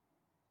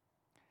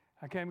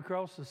I came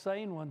across a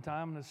saying one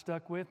time and it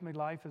stuck with me: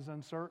 life is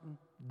uncertain,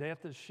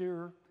 death is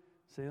sure,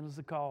 sin is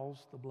the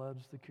cause, the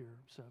blood's the cure.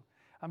 So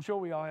I'm sure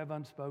we all have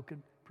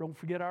unspoken. Don't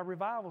forget our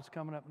revival's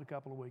coming up in a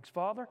couple of weeks.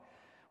 Father,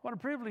 what a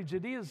privilege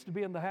it is to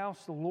be in the house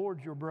of the Lord,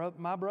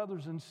 my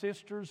brothers and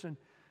sisters and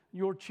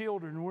your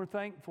children. And we're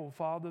thankful,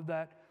 Father,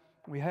 that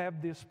we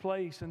have this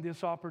place and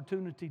this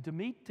opportunity to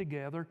meet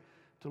together,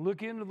 to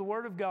look into the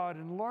Word of God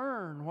and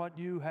learn what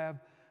you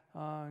have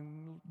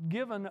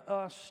given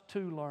us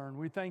to learn.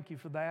 We thank you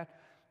for that.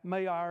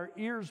 May our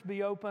ears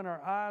be open,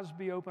 our eyes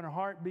be open, our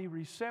heart be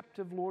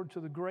receptive, Lord, to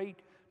the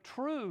great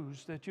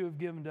truths that you have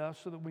given to us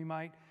so that we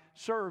might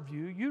serve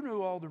you. You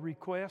knew all the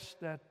requests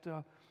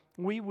that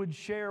we would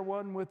share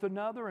one with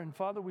another, and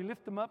Father, we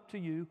lift them up to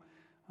you.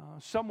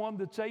 Someone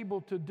that's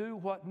able to do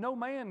what no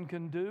man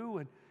can do.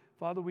 And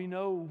Father, we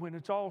know when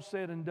it's all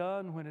said and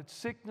done, when it's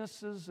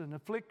sicknesses and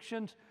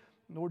afflictions,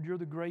 Lord, you're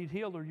the great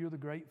healer, you're the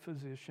great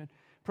physician.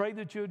 Pray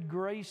that you'd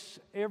grace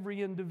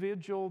every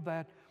individual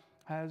that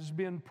has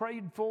been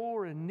prayed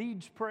for and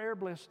needs prayer.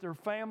 Bless their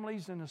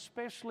families and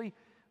especially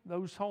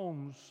those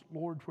homes,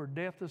 Lord, where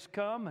death has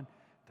come and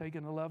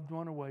taken a loved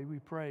one away. We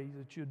pray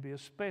that you'd be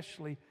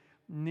especially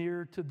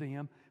near to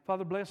them.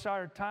 Father, bless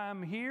our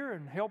time here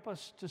and help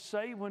us to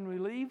say when we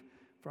leave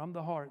from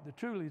the heart that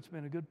truly it's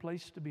been a good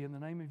place to be. In the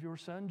name of your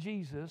Son,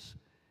 Jesus,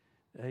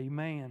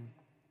 amen.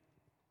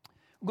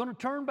 I'm going to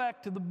turn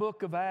back to the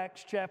book of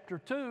Acts chapter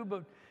 2,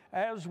 but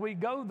as we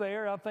go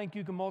there, I think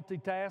you can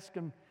multitask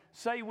and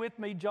say with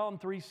me John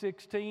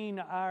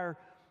 3:16,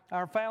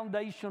 our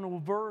foundational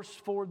verse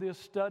for this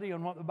study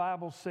on what the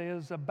Bible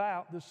says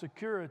about the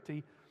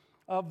security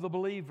of the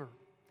believer.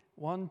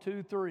 1,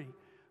 2, 3.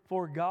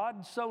 For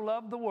God so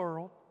loved the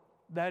world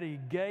that he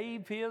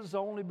gave his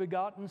only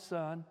begotten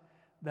Son,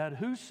 that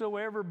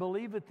whosoever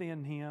believeth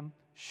in him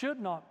should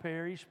not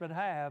perish but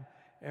have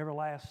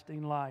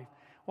everlasting life.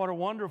 What a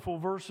wonderful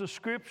verse of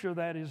Scripture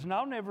that is. And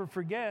I'll never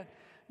forget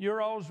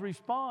your all's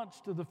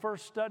response to the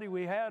first study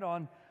we had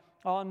on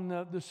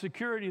the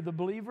security of the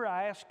believer.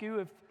 I asked you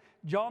if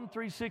John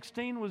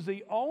 3:16 was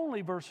the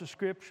only verse of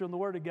Scripture in the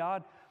Word of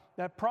God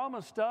that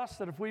promised us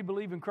that if we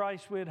believe in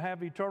Christ we'd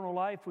have eternal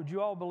life. Would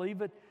you all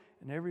believe it?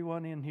 And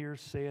everyone in here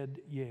said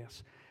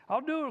yes.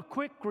 I'll do a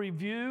quick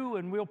review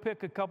and we'll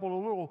pick a couple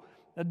of little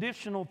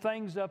additional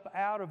things up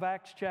out of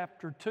Acts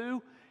chapter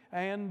 2.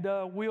 And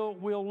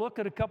we'll look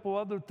at a couple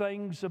other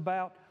things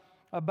about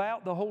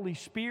the Holy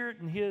Spirit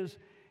and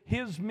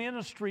His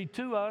ministry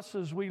to us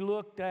as we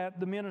looked at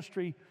the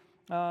ministry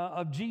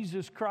of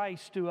Jesus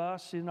Christ to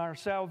us in our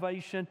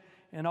salvation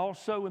and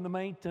also in the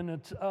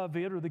maintenance of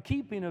it or the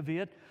keeping of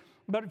it.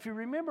 But if you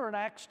remember in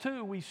Acts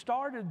 2, we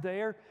started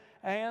there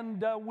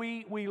and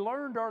we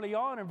learned early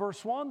on in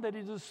verse 1 that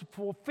it is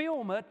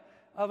fulfillment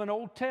of an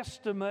Old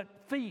Testament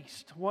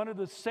feast, one of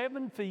the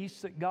 7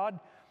 feasts that God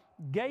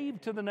gave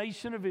to the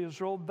nation of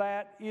Israel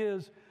that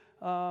is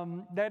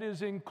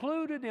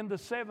included in the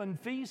 7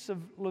 feasts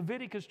of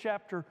Leviticus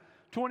chapter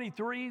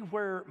 23,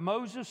 where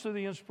Moses, through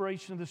the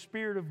inspiration of the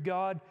Spirit of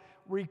God,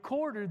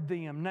 recorded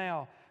them.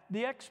 Now,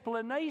 the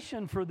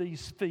explanation for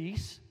these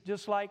feasts,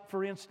 just like,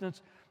 for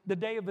instance, the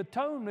Day of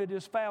Atonement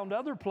is found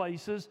other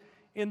places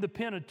in the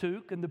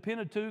Pentateuch, and the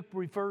Pentateuch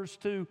refers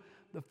to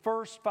the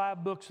first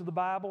 5 books of the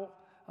Bible,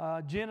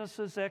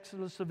 Genesis,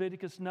 Exodus,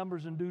 Leviticus,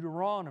 Numbers, and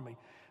Deuteronomy.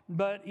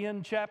 But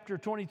in chapter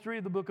 23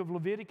 of the book of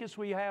Leviticus,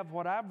 we have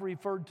what I've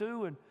referred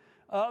to and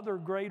other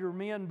greater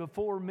men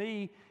before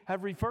me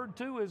have referred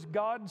to as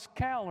God's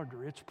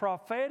calendar. It's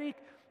prophetic,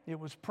 it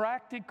was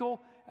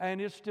practical, and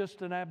it's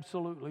just an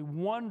absolutely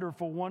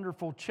wonderful,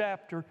 wonderful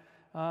chapter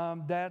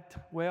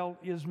that, well,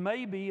 is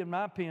maybe, in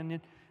my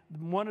opinion,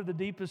 one of the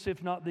deepest,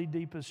 if not the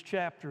deepest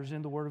chapters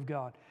in the Word of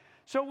God.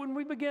 So when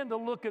we began to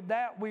look at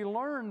that, we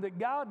learned that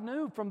God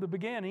knew from the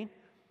beginning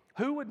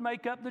who would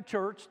make up the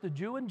church, the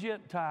Jew and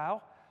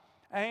Gentile,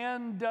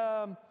 and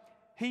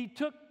He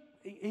took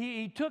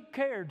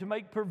care to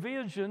make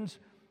provisions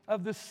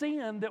of the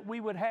sin that we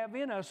would have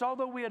in us.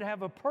 Although we'd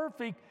have a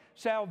perfect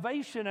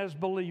salvation as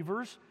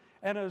believers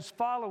and as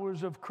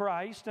followers of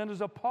Christ and as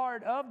a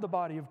part of the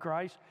body of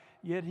Christ,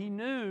 yet He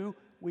knew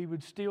we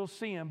would still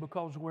sin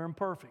because we're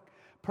imperfect.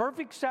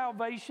 Perfect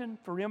salvation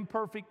for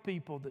imperfect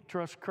people that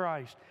trust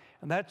Christ,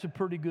 and that's a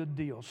pretty good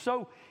deal.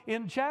 So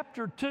in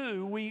chapter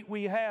 2,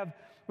 we have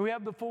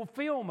the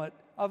fulfillment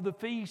of the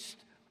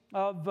feast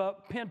of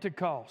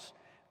Pentecost.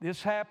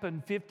 This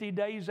happened 50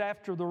 days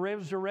after the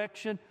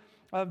resurrection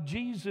of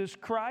Jesus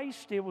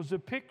Christ. It was a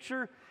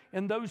picture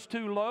in those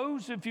 2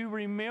 loaves, if you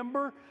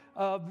remember,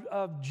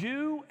 of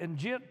Jew and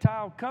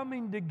Gentile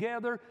coming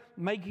together,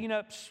 making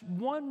up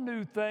one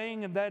new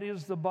thing, and that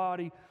is the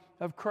body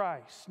of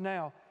Christ.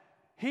 Now,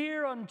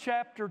 here on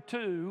chapter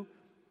 2,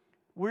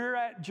 we're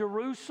at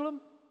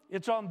Jerusalem.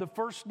 It's on the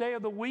first day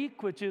of the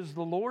week, which is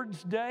the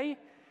Lord's Day.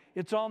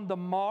 It's on the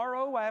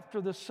morrow after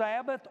the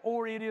Sabbath,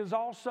 or it is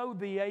also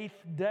the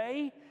 8th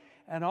day.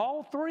 And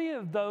all 3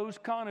 of those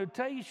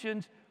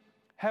connotations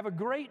have a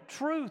great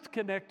truth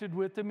connected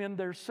with them in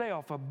their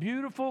self, a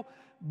beautiful,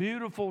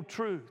 beautiful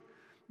truth.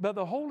 But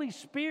the Holy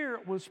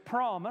Spirit was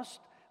promised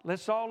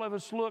Let's all of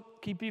us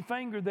look, keep your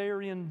finger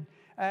there in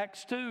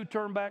Acts 2.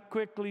 Turn back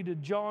quickly to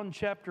John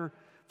chapter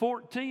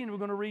 14. We're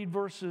going to read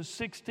verses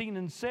 16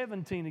 and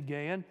 17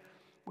 again.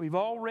 We've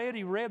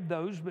already read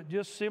those, but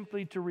just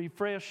simply to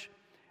refresh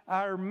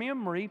our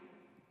memory,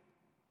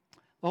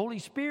 the Holy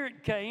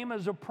Spirit came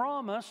as a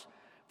promise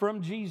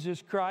from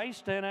Jesus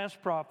Christ and as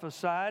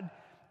prophesied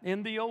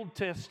in the Old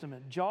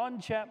Testament.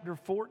 John chapter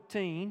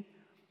 14,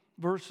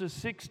 verses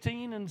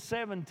 16 and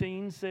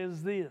 17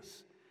 says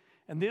this,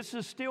 and this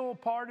is still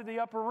part of the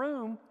upper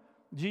room.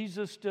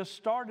 Jesus just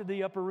started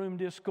the upper room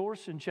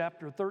discourse in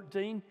chapter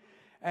 13,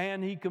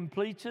 and he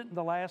completes it in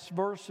the last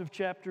verse of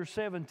chapter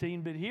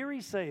 17. But here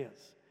he says,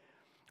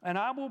 and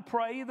I will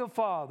pray the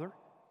Father,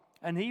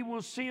 and he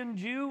will send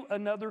you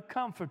another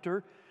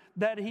comforter,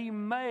 that he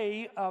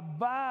may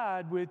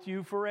abide with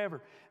you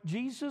forever.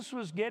 Jesus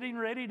was getting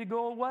ready to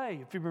go away.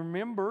 If you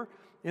remember,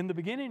 in the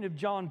beginning of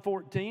John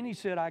 14, he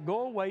said, I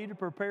go away to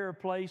prepare a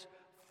place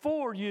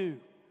for you.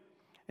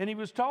 And he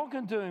was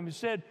talking to him. He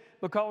said,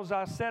 because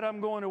I said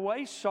I'm going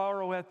away,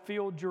 sorrow hath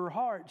filled your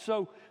heart.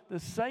 So the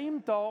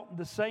same thought,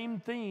 the same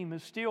theme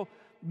is still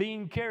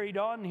being carried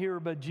on here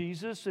by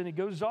Jesus. And he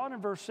goes on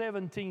in verse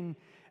 17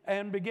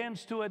 and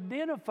begins to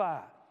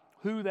identify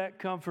who that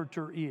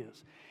comforter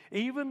is.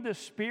 Even the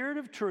Spirit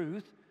of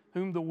truth,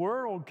 whom the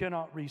world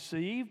cannot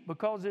receive,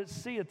 because it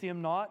seeth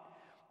him not,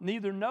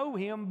 neither know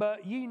him,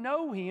 but ye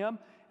know him.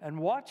 And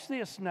watch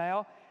this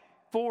now,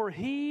 for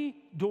he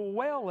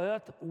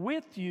dwelleth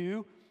with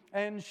you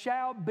and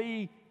shall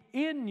be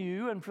in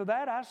you. And for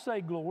that I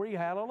say glory,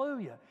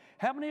 hallelujah.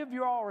 How many of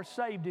you all are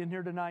saved in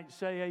here tonight?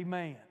 Say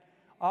amen.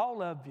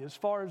 All of you, as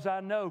far as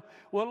I know.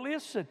 Well,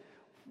 listen,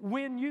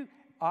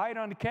 all right,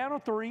 on the count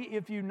of three,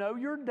 if you know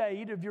your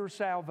date of your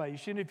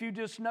salvation, if you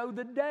just know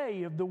the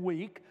day of the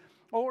week,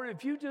 or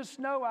if you just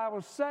know I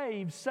was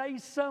saved, say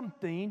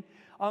something.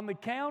 On the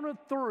count of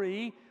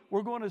three,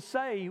 we're going to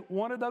say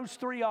one of those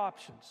three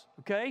options,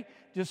 okay?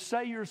 Just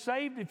say you're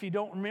saved if you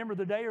don't remember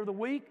the day or the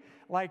week,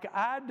 like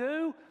I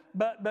do,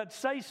 but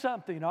say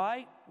something, all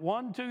right?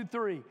 1, 2,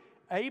 3.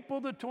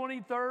 April the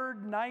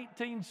 23rd,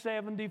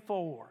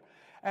 1974.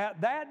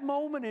 At that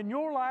moment in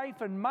your life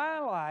and my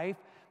life,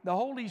 the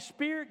Holy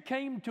Spirit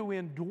came to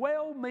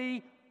indwell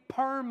me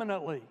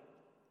permanently.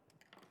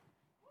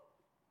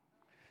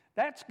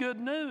 That's good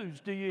news.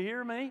 Do you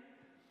hear me?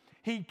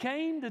 He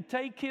came to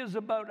take his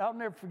abode. I'll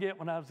never forget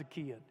when I was a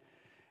kid.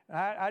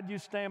 I'd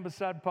used to stand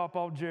beside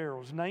Papa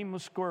Gerald. His name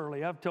was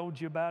Squirrely. I've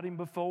told you about him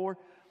before.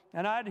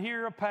 And I'd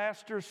hear a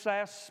pastor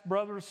sass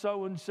brother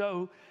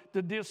so-and-so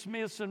to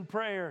dismiss in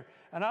prayer.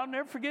 And I'll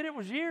never forget, it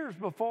was years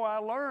before I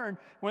learned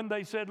when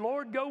they said,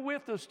 Lord, go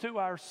with us to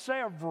our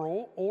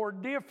several or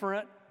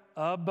different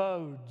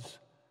abodes.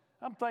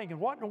 I'm thinking,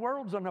 what in the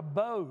world's an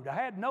abode? I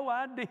had no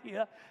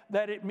idea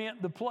that it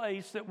meant the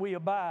place that we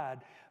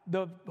abide.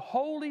 The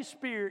Holy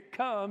Spirit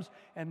comes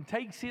and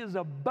takes his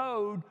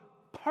abode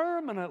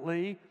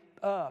permanently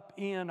up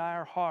in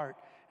our heart.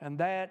 And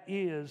that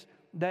is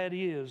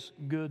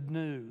good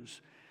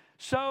news.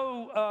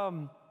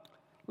 So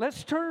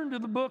let's turn to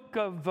the book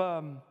of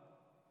 1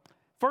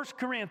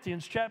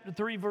 Corinthians chapter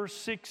 3, verse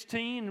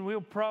 16. And we'll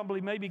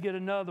probably maybe get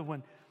another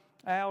one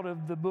out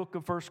of the book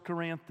of 1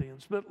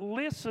 Corinthians. But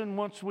listen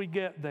once we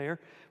get there.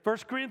 1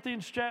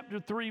 Corinthians chapter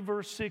 3,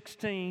 verse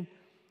 16,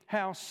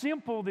 how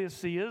simple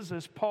this is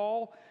as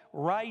Paul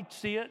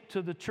writes it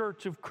to the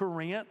church of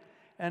Corinth,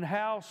 and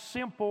how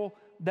simple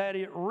that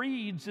it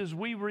reads as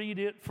we read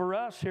it for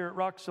us here at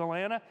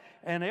Roxalana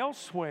and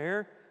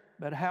elsewhere,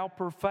 but how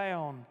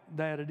profound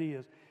that it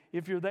is.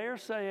 If you're there,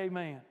 say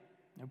amen.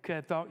 Okay,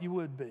 I thought you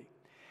would be.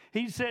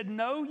 He said,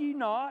 know ye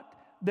not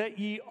that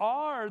ye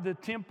are the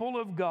temple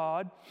of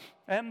God,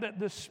 and that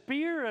the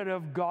Spirit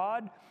of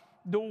God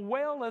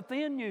dwelleth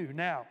in you.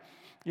 Now,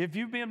 if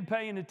you've been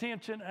paying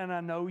attention, and I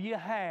know you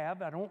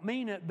have, I don't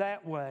mean it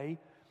that way,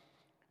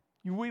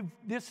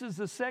 this is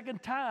the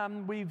second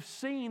time we've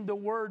seen the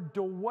word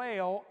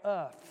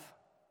dwelleth.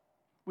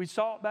 We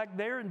saw it back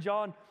there in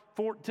John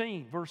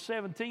 14, verse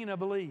 17, I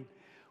believe.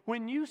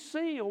 When you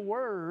see a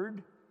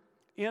word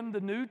in the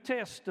New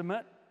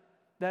Testament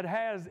that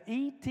has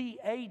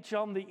ETH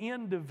on the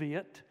end of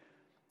it,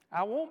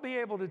 I won't be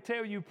able to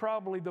tell you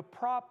probably the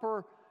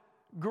proper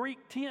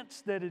Greek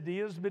tense that it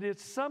is, but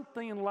it's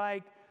something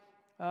like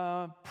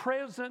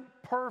present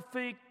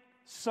perfect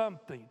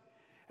something.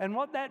 And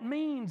what that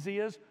means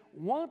is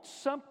once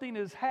something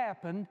has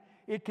happened,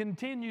 it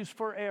continues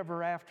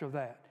forever after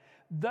that.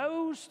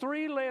 Those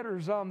three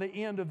letters on the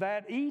end of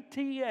that,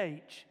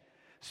 ETH,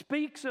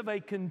 speaks of a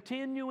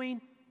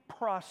continuing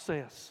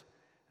process.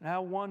 And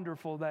how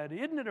wonderful that is.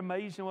 Isn't it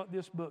amazing what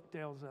this book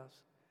tells us?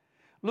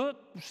 Look,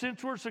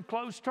 since we're so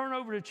close, turn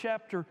over to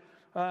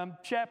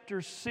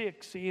chapter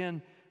 6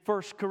 in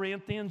 1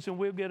 Corinthians, and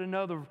we'll get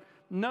another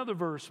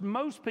verse.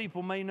 Most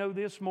people may know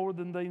this more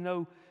than they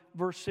know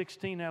verse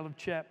 16 out of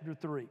chapter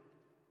 3.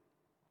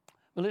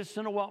 But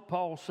listen to what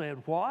Paul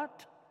said.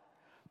 What?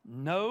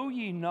 Know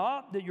ye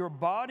not that your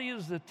body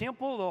is the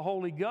temple of the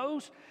Holy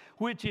Ghost,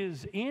 which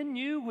is in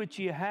you, which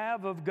ye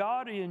have of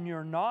God, and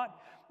you're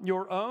not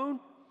your own?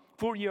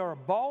 For ye are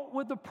bought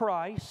with a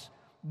price.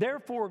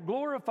 Therefore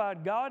glorify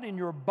God in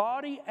your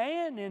body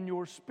and in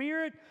your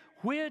spirit,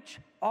 which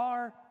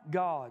are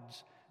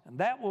God's. And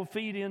that will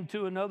feed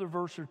into another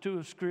verse or two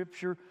of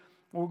Scripture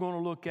we're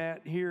going to look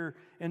at here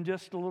in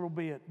just a little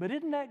bit. But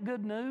isn't that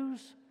good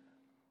news?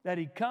 That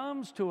He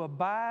comes to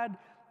abide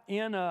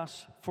in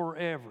us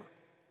forever.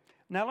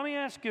 Now let me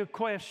ask you a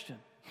question.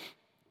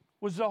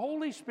 Was the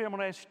Holy Spirit, I'm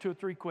going to ask you 2 or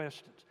 3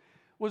 questions.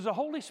 Was the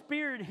Holy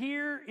Spirit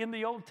here in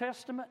the Old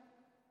Testament?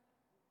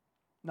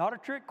 Not a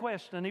trick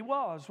question. He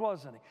was,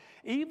 wasn't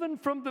He? Even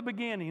from the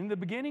beginning. In the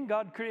beginning,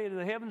 God created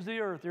the heavens and the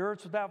earth. The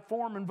earth's without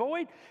form and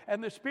void,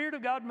 and the Spirit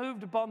of God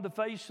moved upon the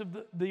face of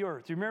the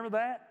earth. You remember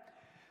that?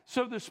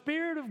 So the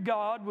Spirit of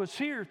God was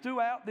here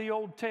throughout the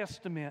Old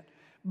Testament.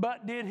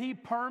 But did He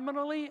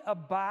permanently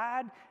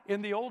abide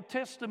in the Old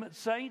Testament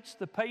saints,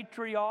 the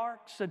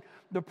patriarchs and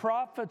the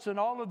prophets and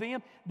all of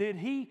them? Did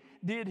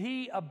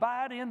He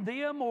abide in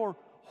them, or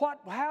what?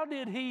 How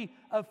did He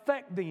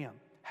affect them?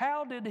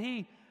 How did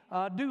He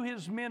do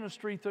His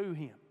ministry through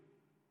him?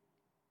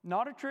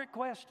 Not a trick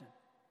question.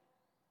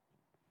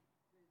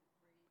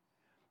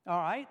 All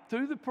right,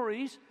 through the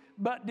priest.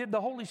 But did the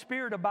Holy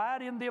Spirit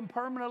abide in them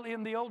permanently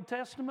in the Old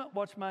Testament?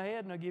 Watch my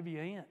head and I'll give you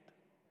a hint.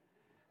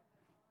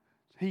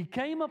 He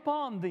came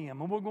upon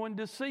them, and we're going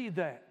to see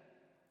that.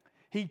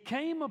 He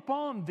came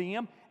upon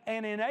them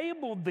and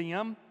enabled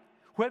them,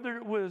 whether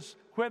it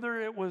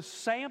was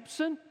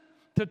Samson,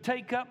 to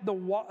take up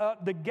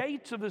the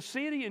gates of the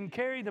city and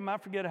carry them, I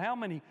forget how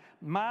many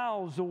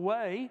miles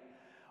away,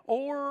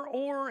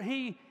 or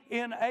He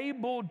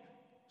enabled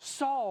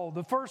Saul,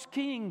 the first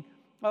king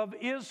of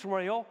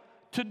Israel,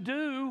 to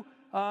do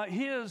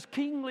his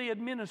kingly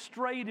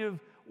administrative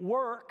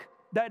work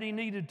that he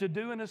needed to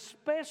do, and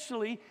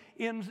especially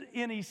in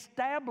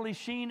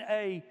establishing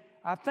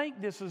I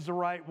think this is the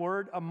right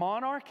word, a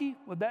monarchy.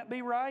 Would that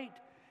be right?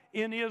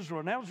 In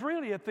Israel. Now, it was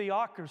really a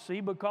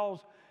theocracy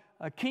because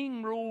a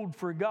king ruled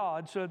for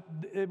God, so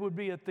it would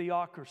be a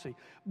theocracy.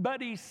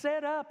 But he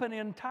set up an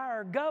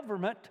entire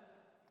government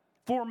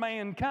for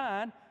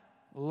mankind,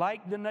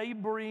 like the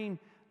neighboring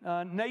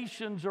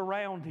nations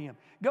around him.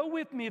 Go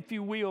with me, if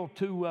you will,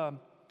 to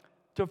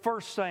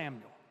 1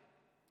 Samuel.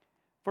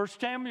 1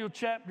 Samuel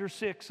chapter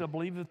 6, I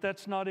believe. If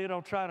that's not it,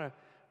 I'll try to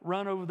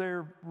run over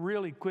there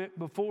really quick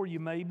before you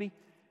maybe.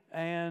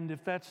 And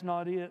if that's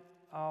not it,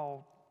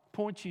 I'll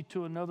point you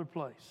to another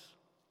place.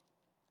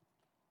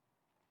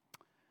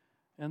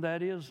 And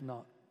that is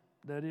not.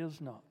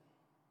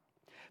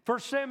 1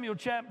 Samuel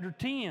chapter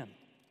 10.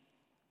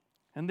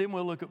 And then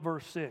we'll look at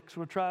verse 6.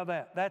 We'll try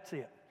that. That's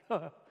it.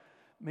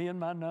 Me and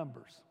my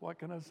numbers. What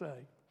can I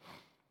say?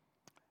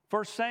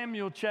 1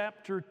 Samuel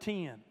chapter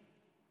 10.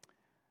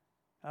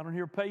 I don't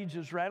hear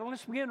pages rattling.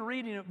 Let's begin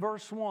reading at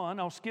verse 1.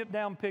 I'll skip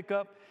down, pick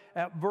up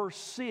at verse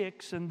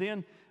 6, and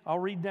then I'll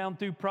read down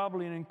through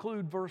probably and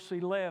include verse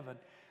 11.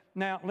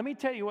 Now, let me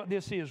tell you what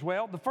this is.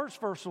 Well, the first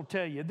verse will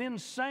tell you. Then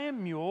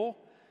Samuel,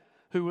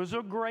 who was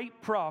a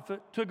great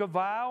prophet, took a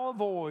vial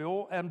of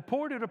oil and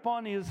poured it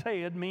upon his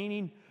head,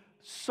 meaning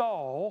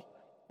Saul,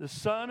 the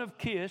son of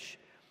Kish,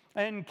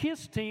 and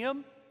kissed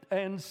him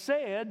and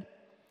said,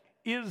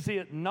 Is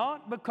it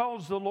not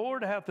because the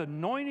Lord hath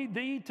anointed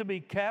thee to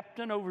be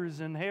captain over his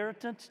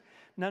inheritance?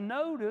 Now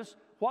notice,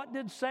 what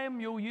did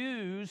Samuel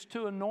use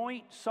to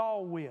anoint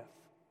Saul with?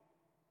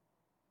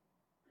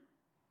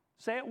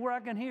 Say it where I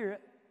can hear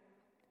it.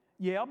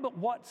 Yeah, but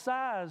what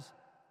size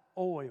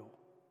oil?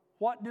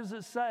 What does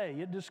it say?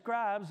 It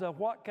describes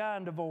what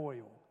kind of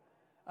oil?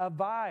 A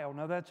vial.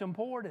 Now that's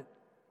important.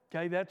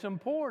 Okay, that's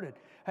important.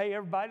 Hey,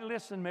 everybody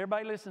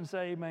listen,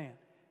 say amen.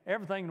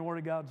 Everything in the Word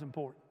of God's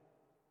important.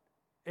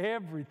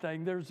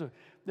 Everything.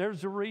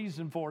 There's a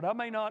reason for it. I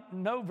may not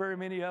know very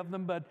many of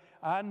them, but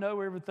I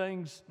know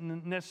everything's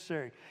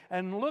necessary.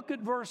 And look at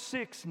verse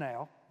 6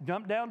 now.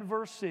 Jump down to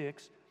verse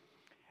 6.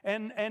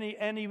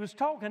 And he was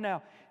talking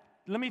now.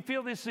 Let me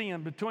fill this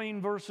in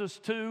between verses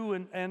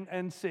 2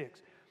 and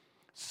 6.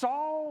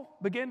 Saul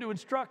began to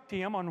instruct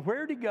him on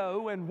where to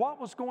go and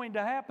what was going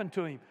to happen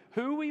to him,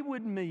 who he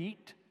would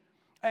meet,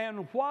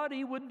 and what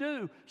he would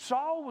do.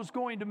 Saul was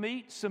going to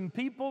meet some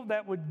people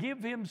that would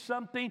give him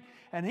something,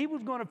 and he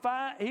was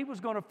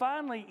going to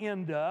finally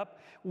end up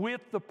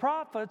with the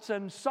prophets,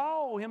 and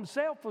Saul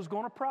himself was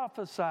going to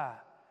prophesy.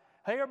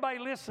 Hey, everybody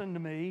listen to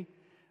me.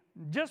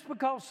 Just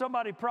because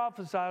somebody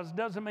prophesies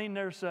doesn't mean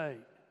they're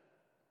saved.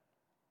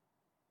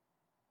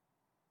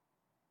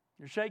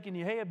 You're shaking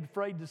your head,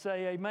 afraid to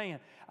say amen.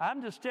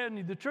 I'm just telling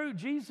you the truth.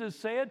 Jesus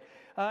said,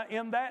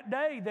 in that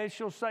day they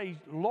shall say,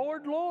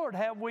 Lord, Lord,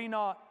 have we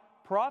not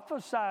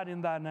prophesied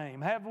in thy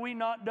name? Have we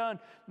not done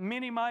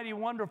many mighty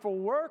wonderful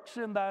works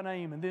in thy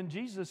name? And then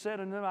Jesus said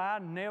unto them, I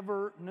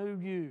never knew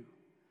you.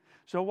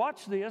 So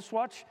watch this.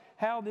 Watch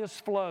how this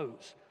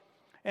flows.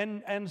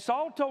 And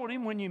Saul told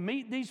him, when you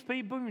meet these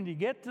people, when you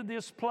get to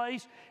this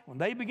place, when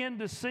they begin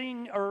to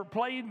sing or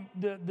play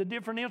the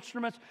different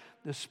instruments,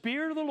 the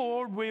Spirit of the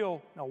Lord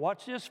will, now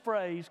watch this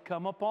phrase,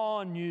 come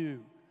upon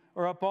you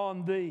or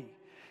upon thee.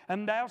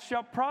 And thou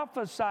shalt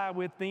prophesy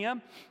with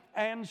them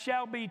and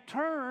shall be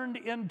turned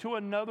into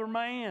another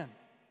man.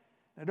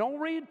 Now, don't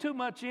read too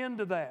much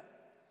into that.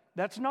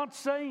 That's not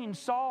saying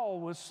Saul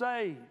was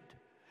saved.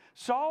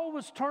 Saul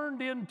was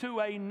turned into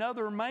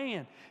another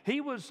man.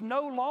 He was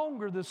no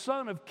longer the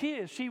son of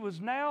Kish. He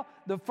was now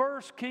the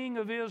first king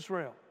of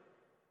Israel.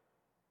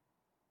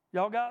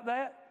 Y'all got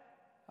that?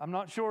 I'm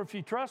not sure if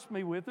you trust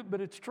me with it,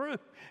 but it's true.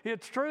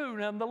 It's true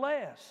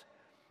nonetheless.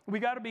 We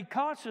got to be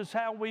cautious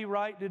how we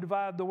rightly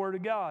divide the Word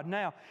of God.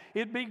 Now,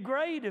 it'd be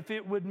great if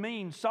it would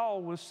mean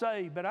Saul was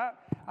saved, but I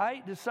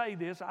hate to say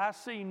this. I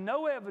see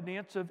no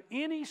evidence of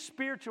any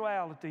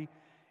spirituality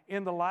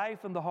in the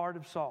life and the heart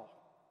of Saul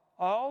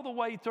all the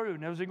way through.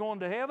 Now, is he going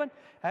to heaven?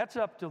 That's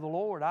up to the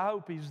Lord. I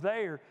hope he's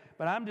there,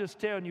 but I'm just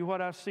telling you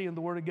what I see in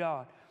the Word of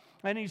God.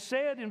 And he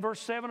said in verse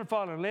 7 and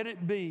following, let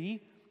it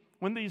be,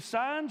 when these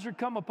signs are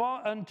come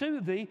upon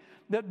unto thee,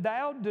 that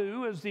thou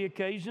do as the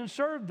occasion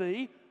serve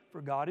thee,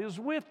 for God is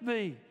with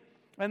thee.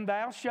 And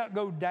thou shalt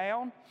go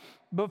down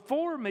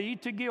before me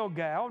to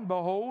Gilgal, and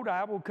behold,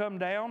 I will come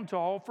down to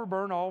offer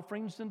burnt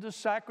offerings and to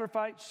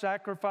sacrifice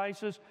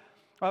sacrifices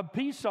of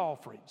peace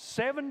offerings.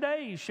 7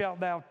 days shalt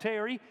thou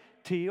tarry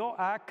till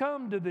I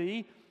come to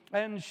thee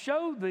and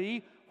show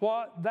thee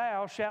what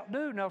thou shalt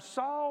do. Now,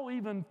 Saul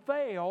even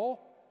fell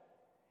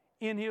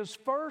in his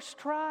first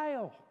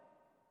trial,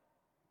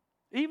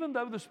 even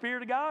though the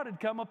Spirit of God had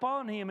come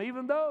upon him,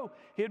 even though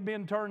he had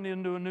been turned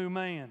into a new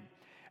man.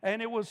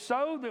 And it was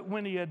so that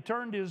when he had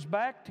turned his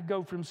back to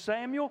go from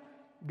Samuel,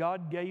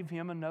 God gave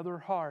him another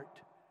heart.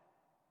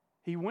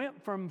 He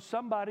went from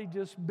somebody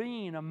just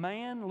being a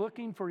man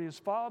looking for his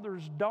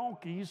father's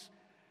donkeys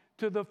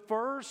to the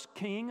first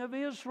king of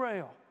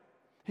Israel.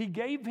 He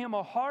gave him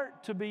a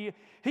heart to be.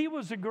 He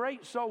was a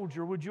great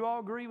soldier. Would you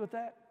all agree with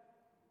that?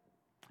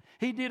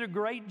 He did a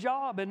great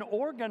job in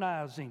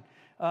organizing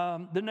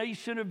the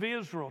nation of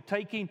Israel,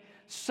 taking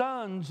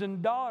sons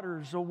and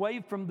daughters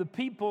away from the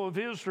people of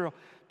Israel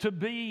to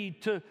be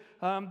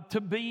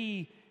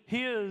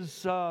his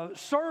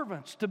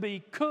servants, to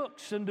be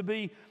cooks and to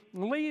be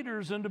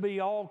leaders and to be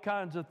all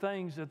kinds of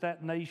things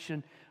that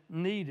nation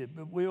needed.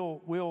 But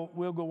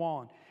we'll go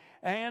on.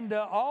 And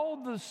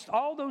all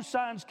those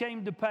signs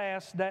came to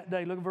pass that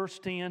day. Look at verse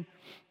 10.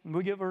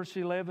 We'll get verse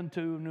 11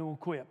 too, and then we'll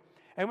quit.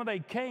 And when they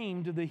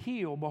came to the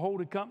hill,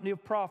 behold, a company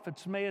of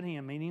prophets met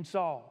him, meaning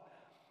Saul.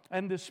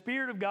 And the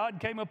Spirit of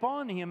God came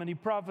upon him, and he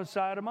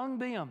prophesied among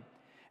them.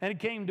 And it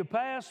came to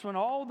pass when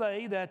all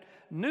they that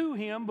knew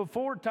him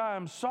before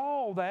time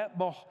saw that,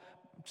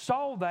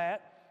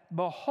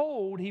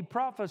 behold, he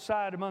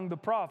prophesied among the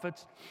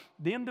prophets.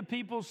 Then the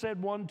people said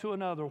one to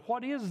another,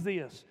 what is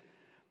this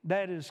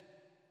that is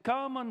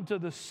come unto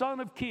the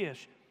son of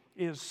Kish?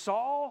 Is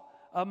Saul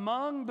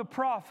among the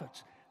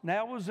prophets?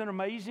 Now, it was an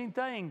amazing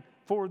thing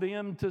for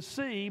them to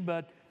see,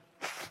 but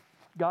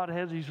God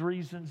has his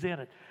reasons in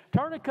it.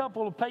 Turn a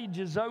couple of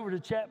pages over to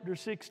chapter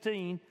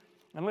 16,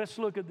 and let's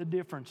look at the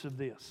difference of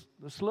this.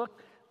 Let's look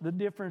at the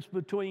difference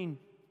between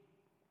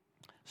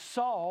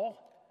Saul,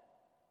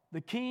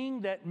 the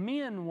king that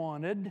men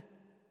wanted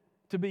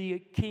to be a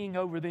king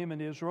over them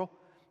in Israel,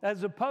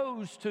 as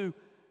opposed to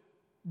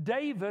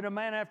David, a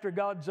man after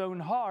God's own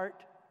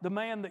heart, the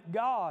man that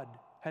God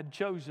had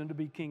chosen to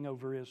be king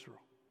over Israel.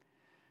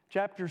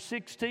 Chapter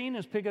 16,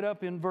 let's pick it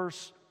up in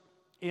verse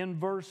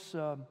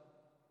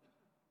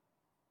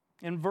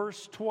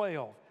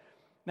 12.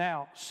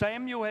 Now,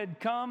 Samuel had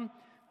come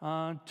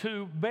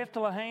to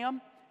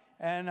Bethlehem,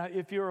 and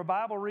if you're a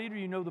Bible reader,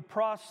 you know the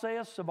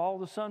process of all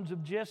the sons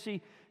of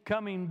Jesse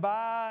coming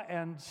by,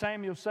 and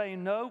Samuel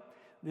saying, no,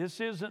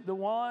 this isn't the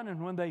one.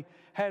 And when they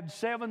had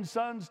 7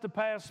 sons to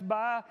pass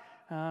by,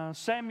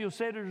 Samuel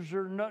said, is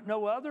there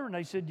no other? And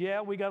they said, yeah,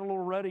 we got a little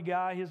ruddy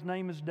guy. His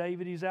name is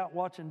David. He's out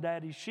watching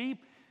daddy's sheep.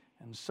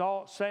 And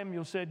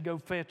Samuel said, go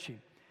fetch him.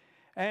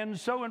 And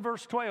so in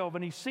verse 12,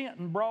 and he sent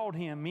and brought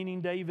him,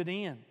 meaning David,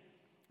 in.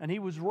 And he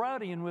was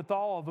ruddy and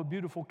withal of a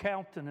beautiful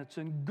countenance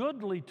and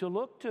goodly to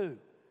look to.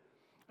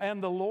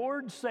 And the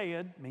Lord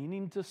said,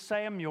 meaning to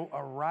Samuel,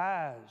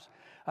 arise,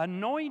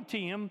 anoint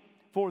him,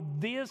 for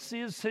this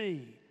is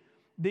he.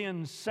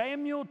 Then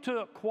Samuel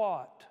took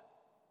what?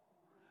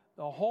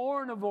 The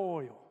horn of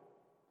oil.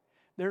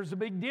 There's a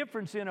big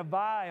difference in a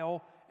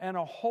vial and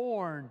a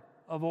horn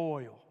of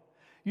oil.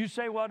 You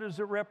say, what does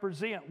it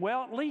represent?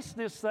 Well, at least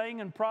this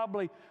thing, and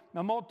probably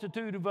a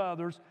multitude of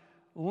others,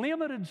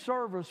 limited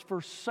service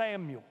for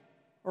Samuel,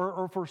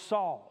 or for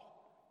Saul.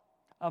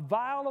 A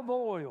vial of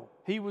oil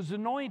he was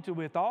anointed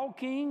with. All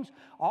kings,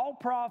 all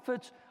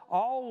prophets,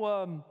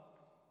 all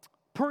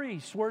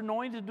priests were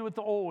anointed with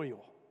the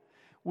oil.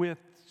 With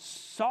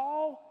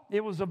Saul,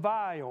 it was a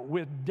vial.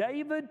 With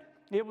David,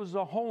 it was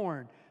a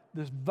horn.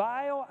 This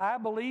vial, I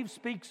believe,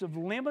 speaks of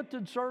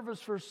limited service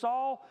for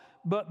Saul,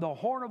 but the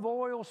horn of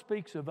oil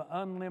speaks of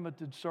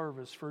unlimited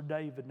service for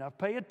David. Now,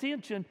 pay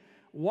attention.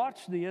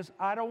 Watch this.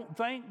 I don't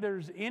think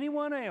there's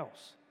anyone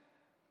else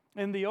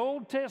in the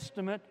Old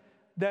Testament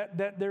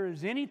that there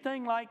is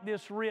anything like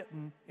this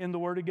written in the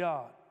Word of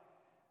God.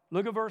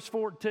 Look at verse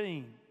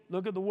 14.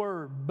 Look at the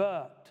word,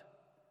 but.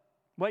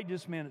 Wait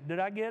just a minute. Did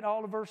I get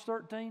all of verse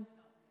 13?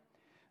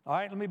 All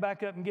right, let me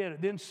back up and get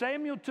it. Then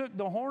Samuel took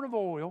the horn of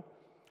oil,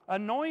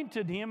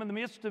 anointed him in the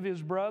midst of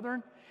his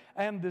brethren,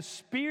 and the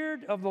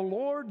Spirit of the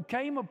Lord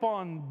came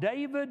upon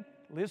David,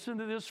 listen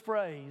to this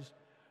phrase,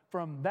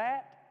 from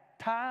that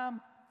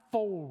time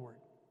forward.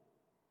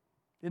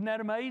 Isn't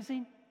that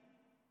amazing?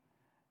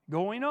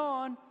 Going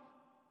on,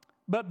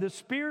 but the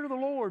Spirit of the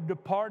Lord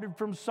departed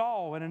from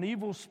Saul, and an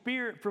evil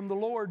spirit from the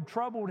Lord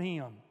troubled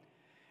him.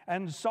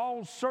 And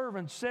Saul's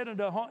servant said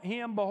unto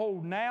him,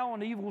 Behold, now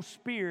an evil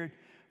spirit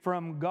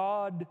from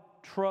God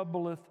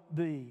troubleth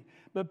thee.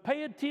 But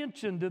pay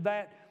attention to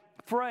that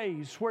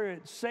phrase where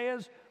it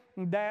says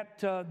that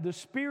the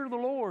Spirit of the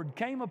Lord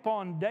came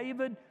upon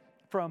David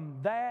from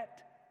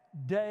that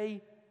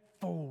day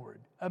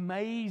forward.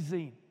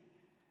 Amazing.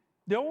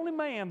 The only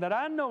man that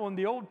I know in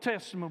the Old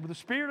Testament where the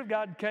Spirit of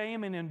God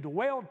came and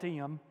indwelt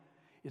him,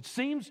 it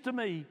seems to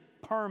me,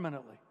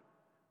 permanently.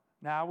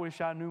 Now, I wish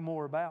I knew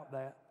more about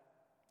that.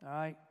 All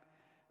right?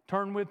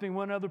 Turn with me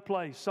one other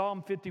place,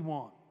 Psalm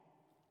 51.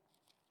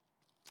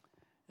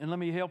 And let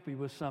me help you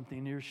with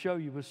something here, show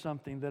you with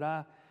something that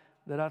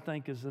I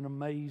think is an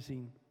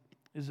amazing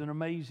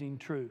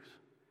truth.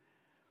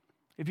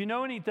 If you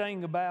know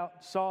anything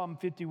about Psalm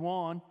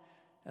 51,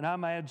 and I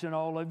imagine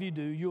all of you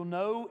do, you'll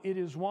know it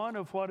is one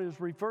of what is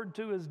referred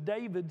to as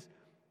David's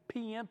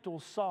pietial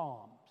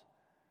psalms,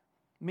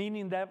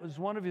 meaning that was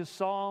one of his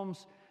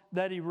psalms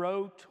that he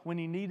wrote when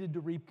he needed to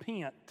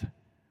repent.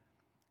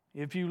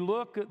 If you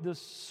look at the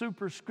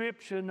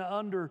superscription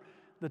under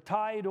the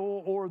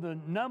title, or the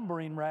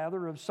numbering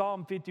rather, of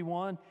Psalm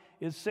 51,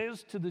 it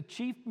says, to the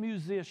chief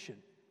musician,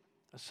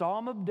 a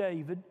psalm of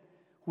David,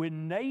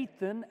 when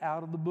Nathan,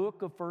 out of the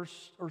book of 1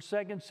 or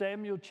 2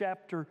 Samuel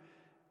chapter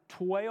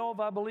 12,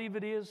 I believe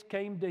it is,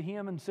 came to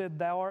him and said,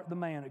 Thou art the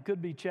man. It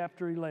could be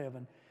chapter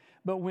 11.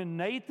 But when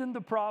Nathan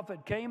the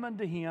prophet came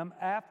unto him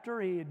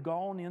after he had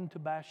gone into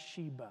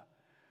Bathsheba.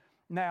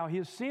 Now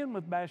his sin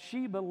with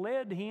Bathsheba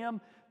led him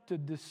to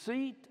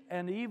deceit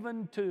and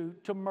even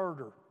to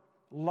murder.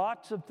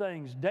 Lots of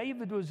things.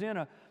 David was in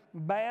a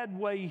bad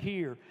way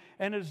here.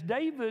 And as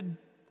David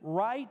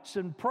writes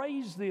and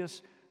prays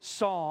this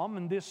psalm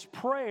and this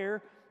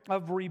prayer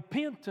of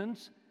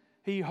repentance,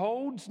 he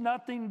holds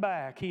nothing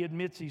back. He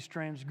admits his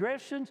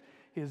transgressions,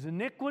 his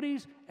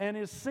iniquities, and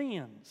his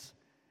sins.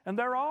 And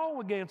they're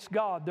all against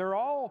God. They're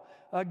all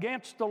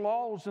against the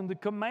laws and the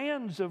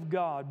commands of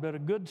God. But a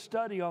good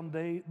study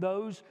on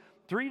those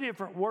three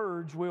different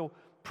words will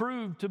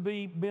prove to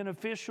be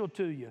beneficial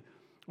to you.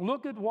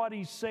 Look at what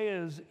he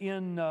says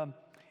in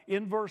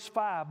verse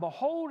 5.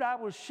 Behold, I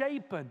was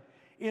shapen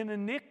in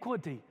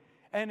iniquity,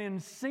 and in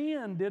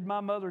sin did my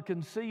mother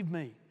conceive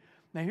me.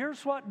 Now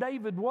here's what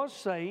David was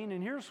saying,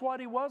 and here's what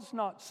he was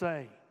not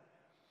saying.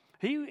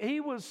 He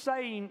was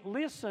saying,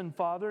 listen,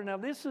 Father, now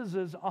this is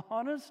as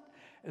honest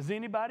as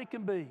anybody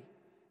can be.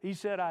 He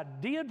said, I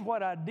did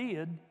what I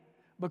did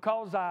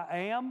because I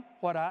am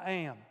what I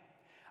am.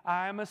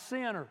 I am a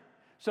sinner,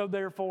 so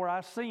therefore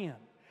I sin.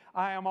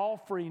 I am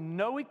offering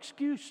no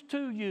excuse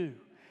to you.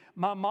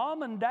 My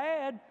mom and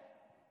dad,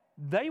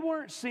 they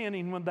weren't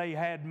sinning when they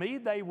had me.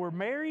 They were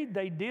married.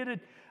 They did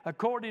it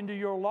according to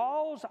your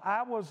laws.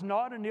 I was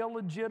not an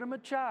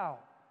illegitimate child.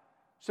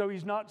 So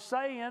he's not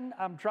saying,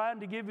 I'm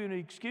trying to give you an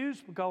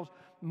excuse because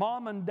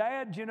mom and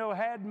dad,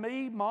 had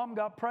me. Mom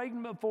got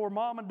pregnant before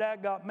mom and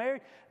dad got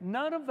married.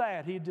 None of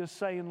that. He's just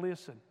saying,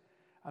 listen,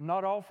 I'm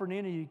not offering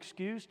any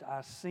excuse.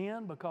 I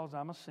sin because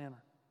I'm a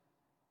sinner.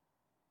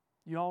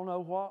 You all know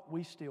what?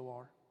 We still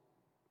are.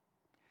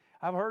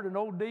 I've heard an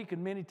old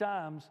deacon many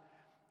times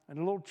in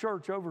a little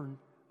church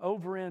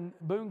over in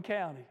Boone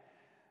County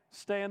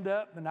stand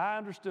up, and I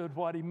understood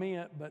what he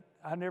meant, but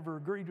I never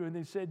agreed with him.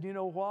 He said, you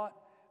know what?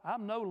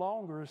 I'm no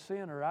longer a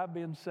sinner. I've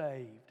been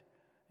saved.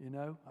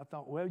 I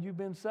thought, well, you've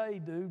been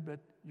saved, dude, but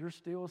you're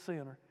still a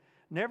sinner.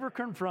 Never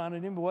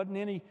confronted him. Wasn't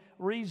any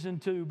reason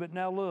to, but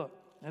now look.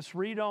 Let's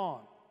read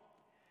on.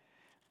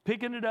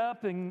 Picking it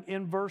up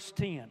in verse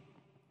 10.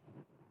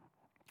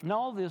 And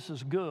all this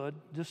is good.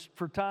 Just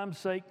for time's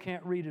sake,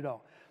 can't read it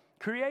all.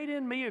 Create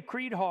in me a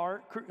clean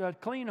heart,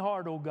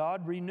 O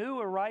God. Renew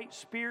a right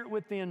spirit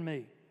within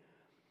me.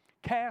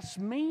 Cast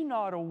me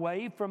not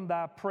away from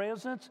thy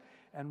presence.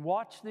 And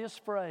watch this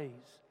phrase.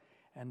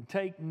 And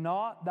take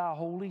not thy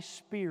Holy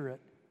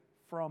Spirit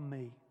from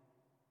me.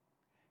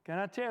 Can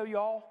I tell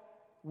y'all,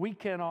 we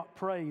cannot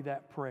pray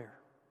that prayer.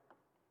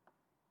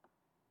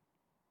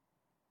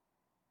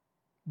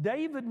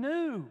 David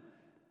knew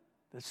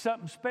that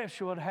something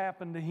special had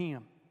happened to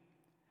him.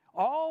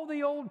 All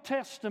the Old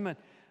Testament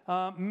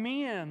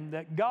men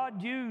that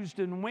God used,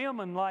 and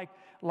women like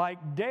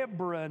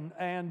Deborah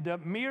and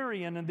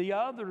Miriam and the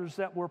others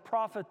that were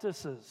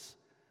prophetesses,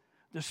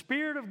 the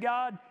Spirit of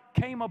God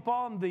came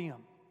upon them.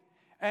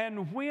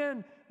 And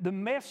when the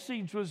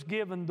message was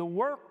given, the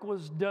work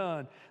was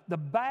done, the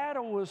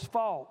battle was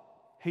fought,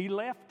 he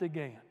left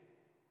again.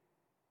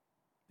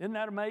 Isn't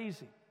that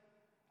amazing?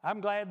 I'm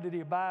glad that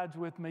he abides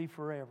with me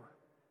forever.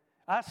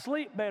 I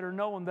sleep better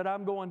knowing that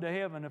I'm going to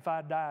heaven if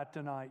I die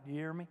tonight. You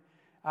hear me?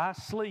 I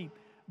sleep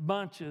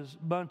bunches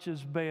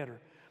better.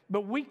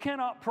 But we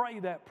cannot pray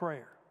that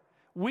prayer.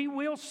 We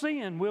will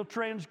sin, we'll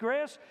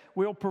transgress,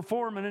 we'll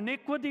perform an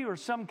iniquity or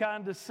some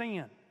kind of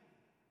sin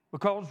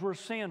because we're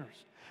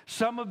sinners.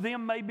 Some of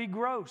them may be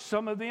gross.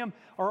 Some of them,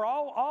 or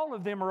all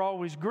of them are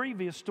always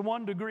grievous to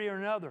one degree or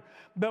another.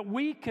 But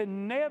we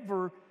can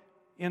never,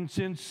 in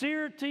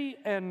sincerity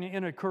and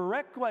in a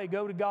correct way,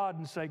 go to God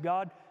and say,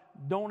 God,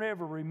 don't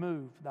ever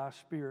remove thy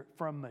Spirit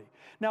from me.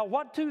 Now,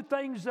 what two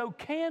things, though,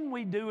 can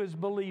we do as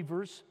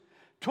believers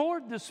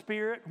toward the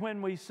Spirit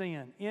when we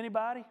sin?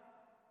 Anybody?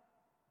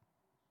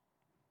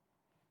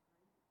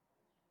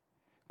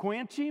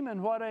 Quench Him,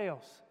 and what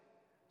else?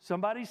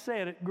 Somebody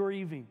said it,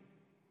 grieve Him.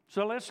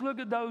 So let's look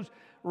at those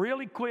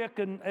really quick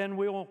and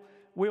we'll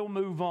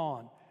move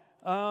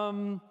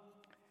on.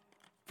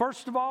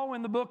 First of all,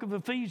 in the book of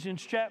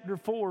Ephesians chapter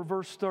 4,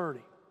 verse 30.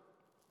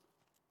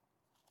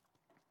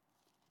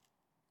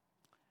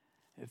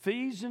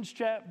 Ephesians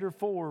chapter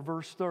 4,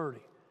 verse 30.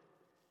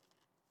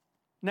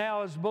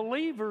 Now, as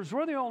believers,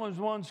 we're the only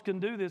ones who can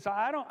do this.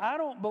 I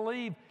don't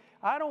believe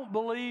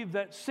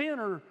that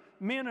sinner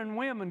men and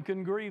women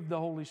can grieve the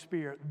Holy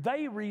Spirit.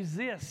 They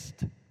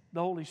resist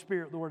the Holy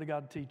Spirit, the Word of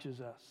God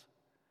teaches us.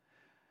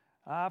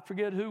 I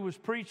forget who was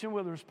preaching,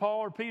 whether it was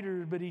Paul or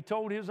Peter, but he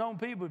told his own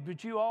people,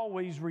 but you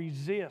always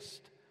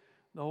resist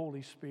the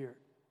Holy Spirit.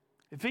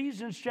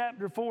 Ephesians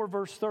chapter 4,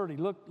 verse 30,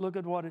 look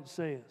at what it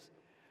says.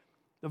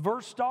 The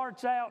verse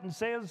starts out and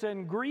says,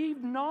 and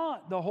grieve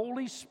not the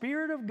Holy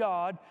Spirit of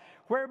God,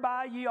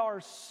 whereby ye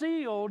are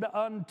sealed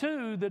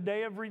unto the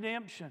day of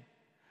redemption.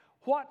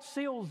 What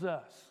seals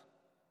us?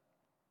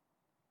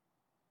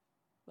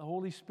 The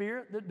Holy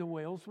Spirit that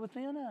dwells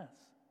within us.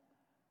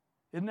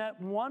 Isn't that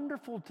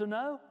wonderful to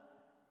know?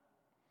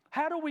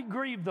 How do we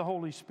grieve the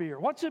Holy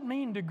Spirit? What's it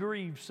mean to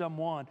grieve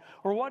someone?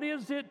 Or what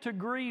is it to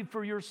grieve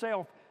for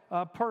yourself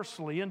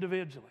personally,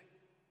 individually?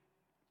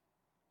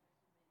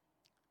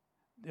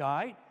 All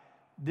right?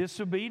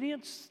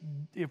 Disobedience.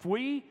 If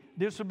we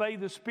disobey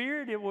the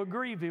Spirit, it will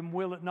grieve Him,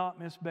 will it not,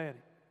 Miss Betty?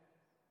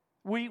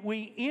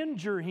 We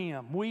injure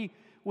Him. When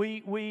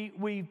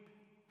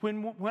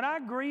I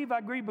grieve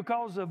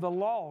because of a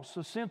loss,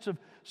 a sense of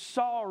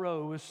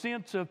sorrow, a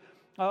sense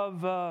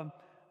of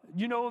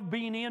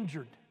being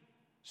injured.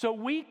 So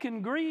we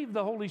can grieve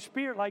the Holy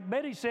Spirit, like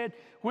Betty said,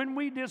 when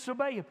we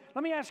disobey Him.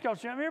 Let me ask y'all,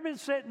 have you ever been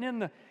sitting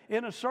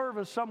in a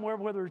service somewhere,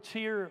 whether it's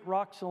here at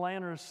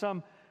Roxelana or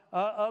some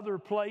other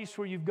place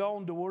where you've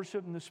gone to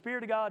worship, and the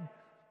Spirit of God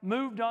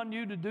moved on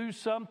you to do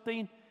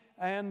something,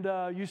 and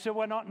you said,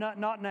 well,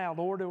 not now,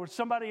 Lord, or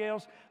somebody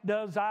else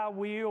does, I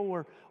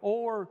will,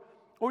 or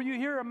you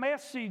hear a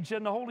message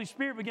and the Holy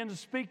Spirit begins to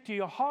speak to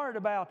your heart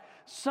about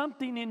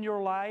something in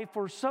your life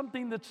or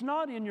something that's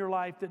not in your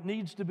life that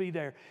needs to be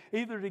there.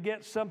 Either to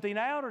get something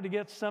out or to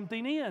get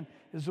something in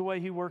is the way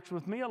He works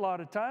with me a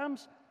lot of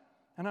times.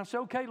 And I say,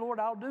 okay, Lord,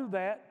 I'll do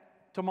that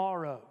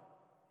tomorrow.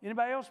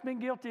 Anybody else been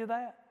guilty of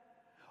that?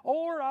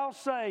 Or I'll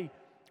say,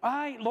 all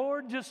right,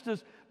 Lord, just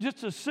as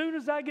soon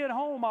as I get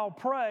home, I'll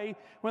pray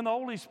when the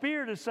Holy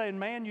Spirit is saying,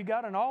 man, you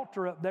got an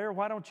altar up there.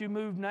 Why don't you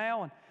move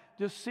now and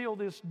just seal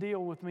this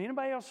deal with me?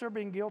 Anybody else ever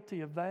been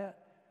guilty of that?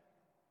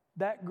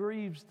 That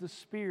grieves the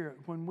Spirit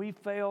when we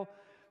fail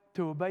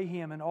to obey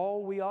Him. And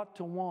all we ought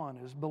to want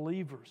as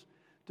believers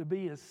to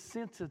be as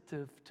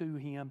sensitive to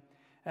Him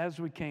as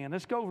we can.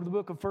 Let's go over to the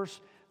book of 1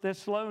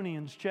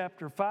 Thessalonians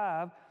chapter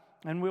 5,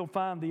 and we'll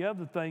find the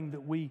other thing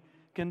that we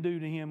can do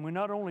to Him. We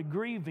not only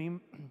grieve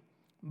Him,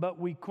 but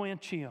we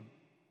quench Him.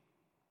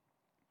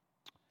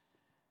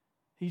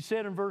 He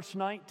said in verse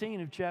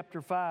 19 of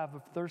chapter 5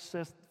 of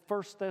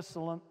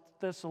 1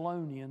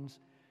 Thessalonians,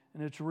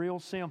 and it's real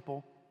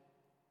simple,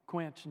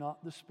 quench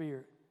not the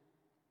Spirit.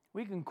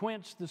 We can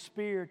quench the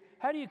Spirit.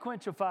 How do you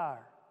quench a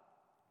fire?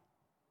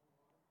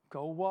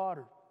 Cold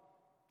water.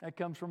 That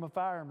comes from a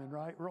fireman,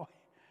 right, Roy?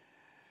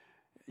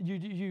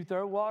 You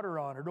throw water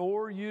on it,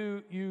 or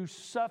you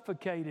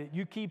suffocate it.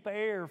 You keep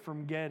air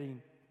from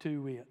getting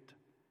to it.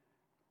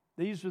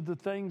 These are the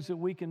things that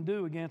we can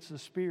do against the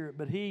Spirit,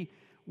 but He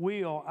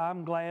will,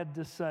 I'm glad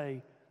to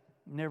say,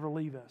 never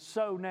leave us.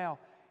 So now,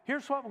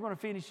 here's what we're going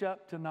to finish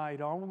up tonight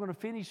on. We're going to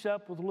finish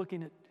up with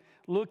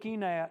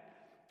looking at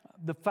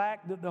the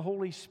fact that the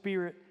Holy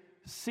Spirit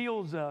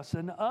seals us,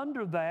 and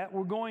under that,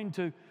 we're going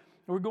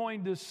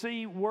to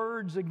see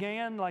words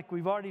again, like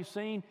we've already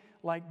seen,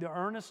 like the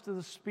earnest of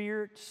the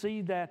Spirit.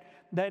 See that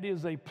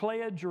is a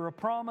pledge or a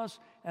promise,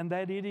 and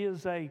that it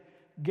is a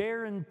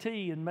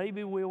guarantee. And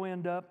maybe we'll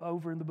end up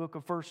over in the book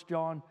of 1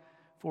 John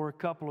for a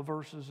couple of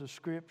verses of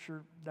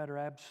Scripture that are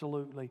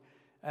absolutely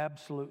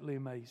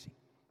amazing.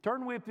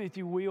 Turn with me, if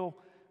you will,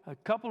 a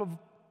couple of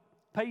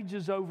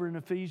pages over in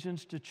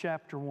Ephesians to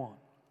chapter 1.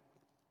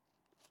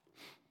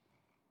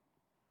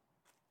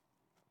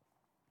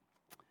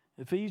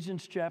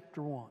 Ephesians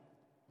chapter 1.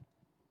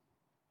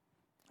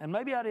 And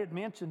maybe I didn't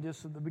mention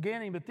this at the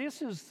beginning, but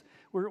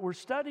we're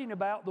studying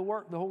about the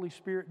work the Holy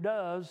Spirit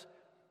does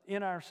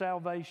in our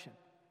salvation.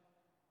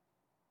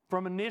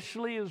 From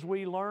initially, as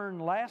we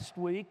learned last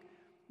week,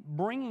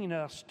 bringing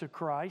us to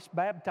Christ,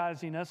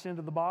 baptizing us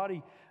into the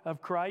body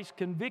of Christ,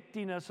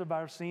 convicting us of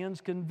our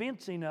sins,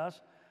 convincing us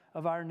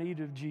of our need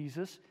of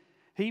Jesus.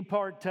 He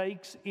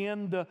partakes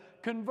in the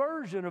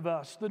conversion of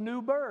us, the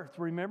new birth.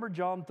 Remember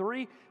John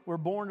 3, we're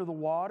born of the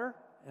water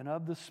and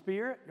of the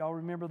Spirit. Y'all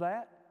remember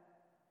that?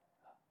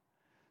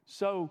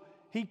 So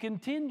He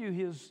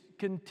continues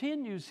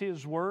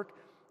His work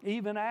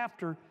even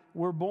after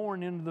we're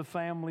born into the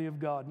family of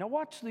God. Now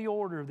watch the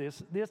order of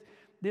this.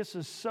 This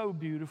is so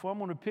beautiful. I'm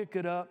going to pick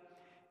it up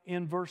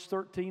in verse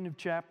 13 of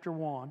chapter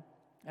 1,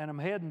 and I'm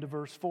heading to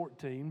verse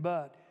 14.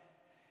 But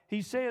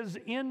He says,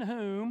 in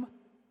whom,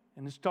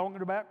 and it's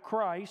talking about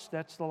Christ,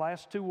 that's the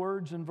last two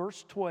words in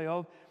verse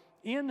 12,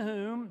 in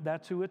whom,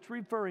 that's who it's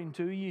referring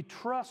to, ye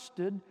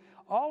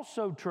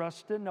also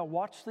trusted. Now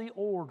watch the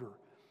order.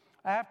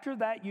 After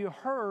that you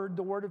heard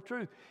the word of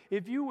truth.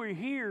 If you were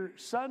here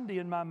Sunday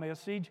in my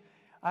message,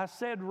 I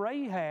said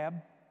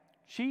Rahab,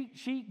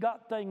 she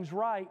got things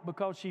right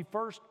because she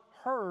first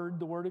heard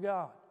the word of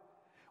God.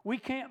 We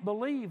can't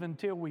believe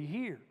until we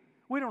hear.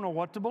 We don't know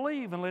what to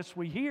believe unless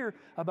we hear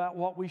about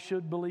what we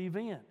should believe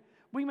in.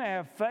 We may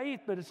have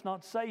faith, but it's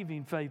not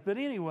saving faith. But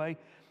anyway,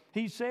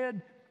 he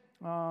said,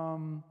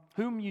 whom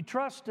you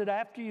trusted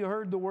after you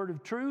heard the word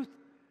of truth,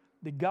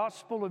 the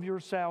gospel of your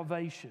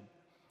salvation,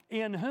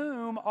 in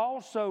whom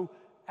also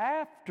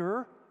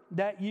after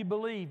that ye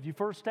believed. You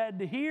first had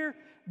to hear,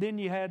 then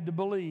you had to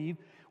believe.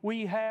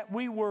 We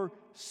were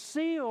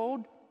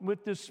sealed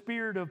with the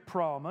Spirit of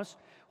promise,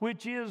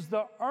 which is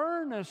the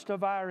earnest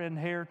of our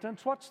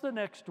inheritance. What's the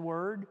next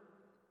word?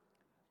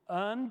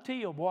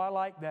 Until. Boy, I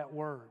like that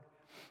word.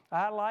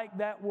 I like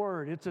that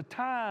word. It's a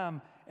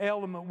time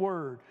element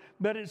word.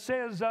 But it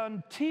says,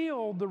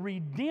 until the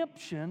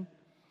redemption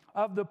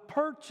of the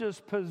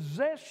purchased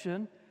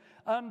possession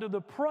unto the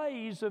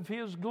praise of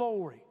His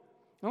glory.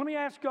 Now, let me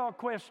ask y'all a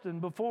question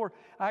before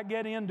I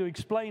get into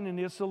explaining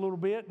this a little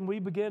bit and we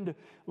begin to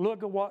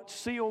look at what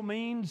seal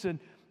means and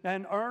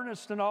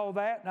earnest and all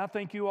that. And I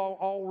think you all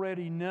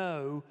already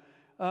know.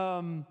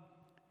 Let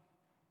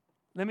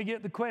me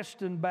get the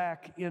question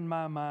back in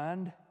my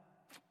mind.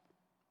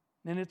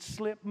 And it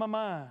slipped my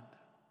mind.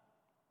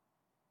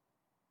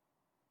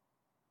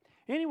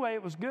 Anyway,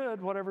 it was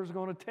good, whatever it's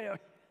going to tell you.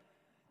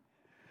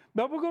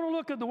 But we're going to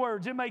look at the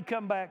words. It may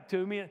come back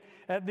to me.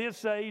 At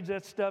this age,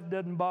 that stuff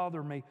doesn't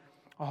bother me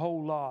a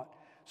whole lot.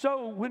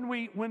 So when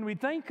we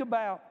think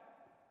about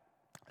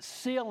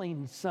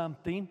sealing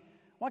something,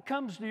 what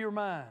comes to your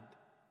mind?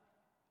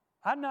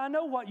 I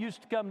know what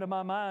used to come to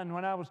my mind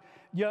when I was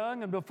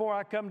young and before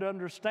I come to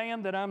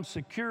understand that I'm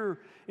secure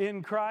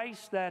in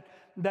Christ, that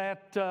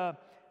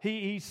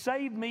He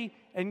saved me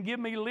and give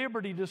me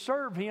liberty to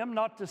serve Him,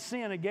 not to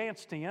sin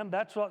against Him.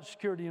 That's what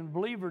security in a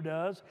believer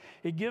does.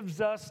 It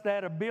gives us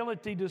that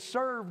ability to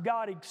serve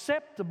God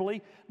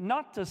acceptably,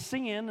 not to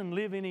sin and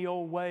live any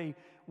old way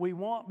we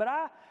want.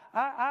 But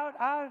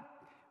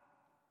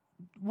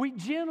we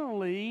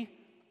generally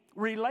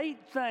relate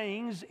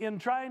things in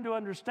trying to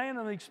understand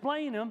and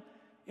explain them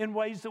in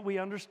ways that we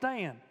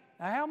understand.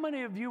 Now, how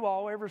many of you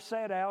all ever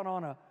sat out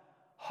on a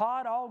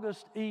hot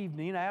August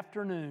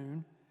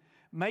afternoon,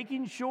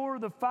 making sure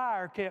the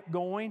fire kept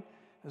going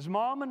as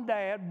Mom and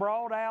Dad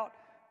brought out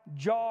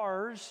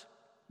jars,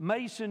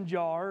 mason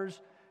jars,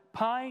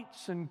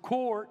 pints and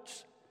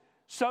quarts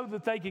so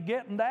that they could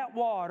get in that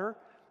water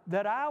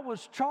that I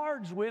was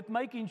charged with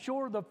making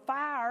sure the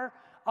fire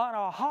on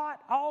a hot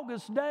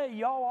August day,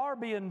 y'all are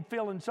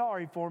feeling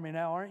sorry for me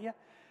now, aren't you?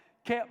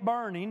 Kept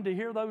burning to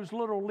hear those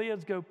little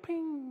lids go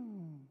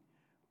ping,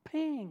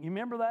 ping. You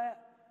remember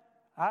that?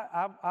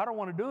 I don't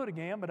want to do it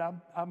again, but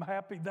I'm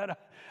happy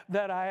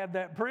that I had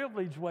that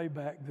privilege way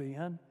back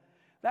then.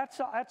 That's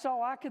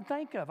all I can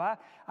think of. I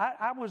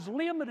was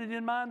limited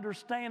in my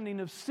understanding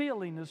of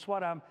sealing is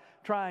what I'm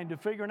trying to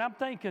figure. And I'm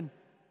thinking,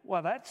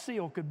 well, that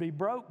seal could be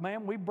broke,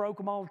 man. We broke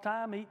them all the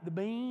time, eat the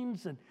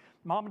beans, and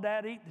Mom and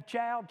Dad eat the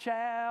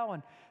chow,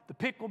 and the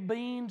pickled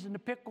beans and the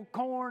pickled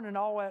corn and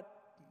all that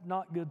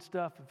not good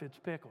stuff if it's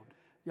pickled.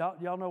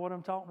 Y'all know what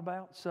I'm talking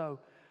about? So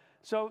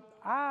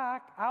I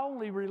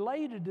only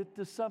related it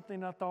to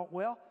something I thought,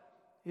 well,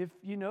 if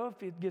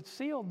it gets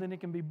sealed, then it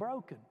can be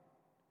broken.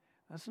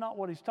 That's not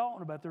what he's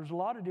talking about. There's a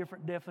lot of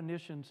different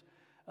definitions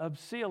of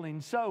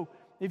sealing. So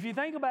if you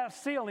think about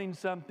sealing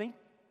something,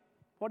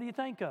 what do you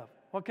think of?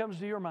 What comes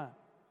to your mind?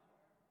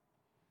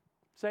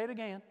 Say it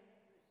again.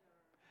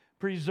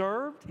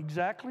 Preserved,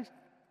 exactly.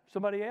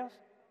 Somebody else?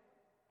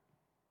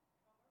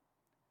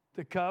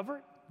 To cover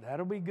it,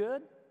 that'll be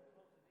good.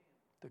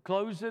 To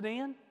close it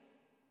in.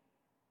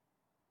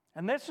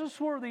 And this is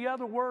where the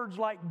other words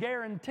like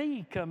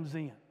guarantee comes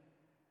in.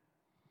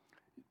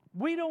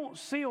 We don't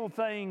seal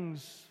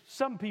things,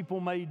 some people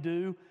may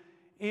do,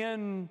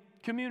 in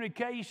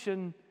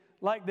communication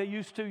like they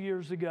used to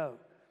years ago.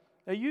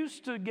 They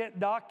used to get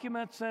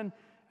documents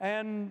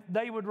and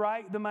they would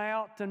write them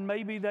out and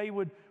maybe they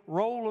would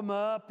roll them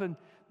up and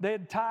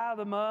they'd tie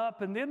them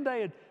up and then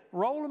they'd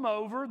roll them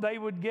over. They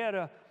would get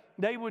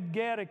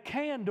a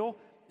candle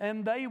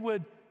and they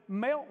would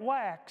melt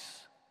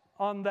wax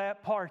on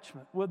that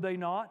parchment, would they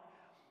not?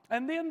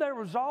 And then there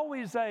was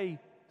always a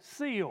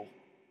seal,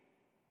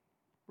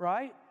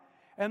 right?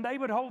 and they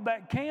would hold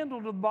that candle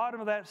to the bottom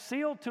of that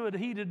seal till it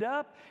heated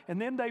up, and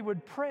then they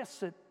would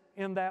press it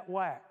in that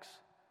wax.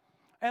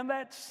 And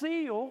that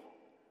seal,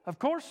 of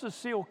course the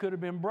seal could have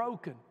been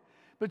broken,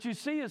 but you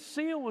see, a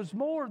seal was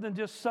more than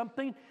just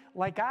something,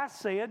 like I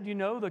said, you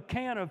know, the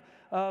can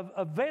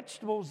of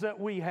vegetables that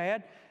we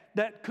had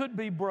that could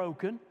be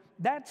broken.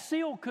 That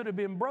seal could have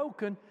been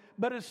broken,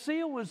 but a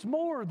seal was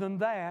more than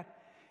that.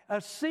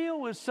 A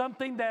seal is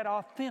something that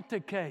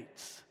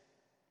authenticates.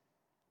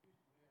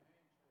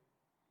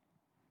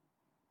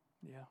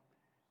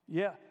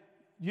 Yeah.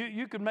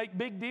 You could make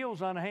big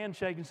deals on a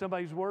handshake in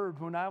somebody's word.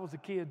 When I was a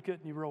kid,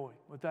 couldn't you, Roy?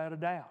 Without a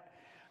doubt.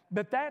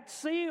 But that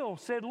seal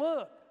said,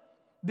 look,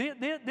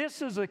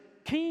 this is a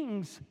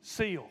king's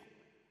seal.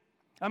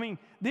 I mean,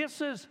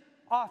 this is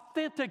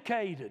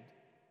authenticated.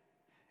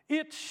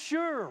 It's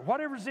sure.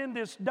 Whatever's in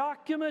this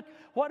document,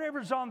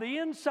 whatever's on the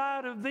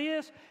inside of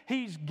this,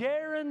 he's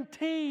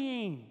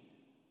guaranteeing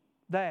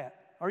that.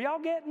 Are y'all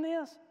getting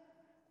this?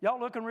 Y'all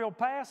looking real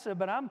passive,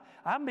 but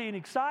I'm being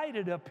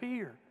excited up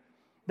here.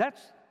 That's...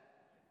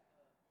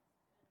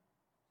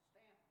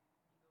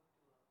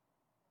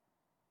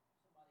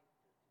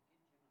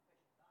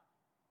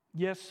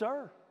 Yes,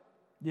 sir.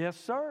 Yes,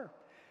 sir.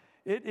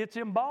 It's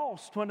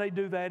embossed when they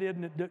do that,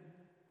 isn't it?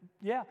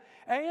 Yeah.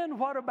 And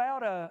what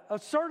about a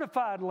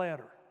certified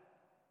letter?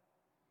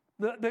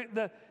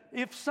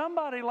 If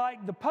somebody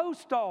like the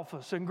post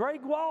office and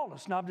Greg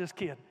Wallace, no, I'm just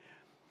kidding,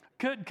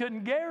 could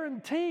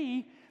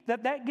guarantee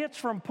that gets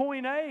from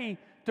point A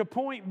to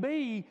point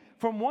B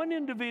from one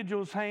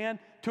individual's hand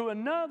to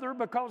another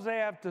because they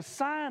have to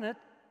sign it.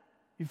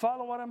 You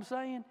follow what I'm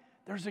saying?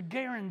 There's a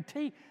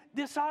guarantee.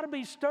 This ought to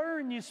be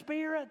stirring your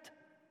spirit.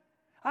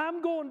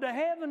 I'm going to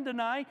heaven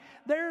tonight.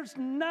 There's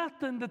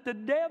nothing that the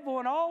devil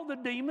and all the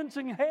demons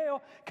in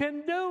hell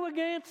can do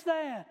against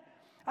that.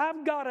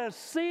 I've got a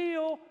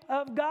seal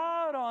of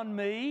God on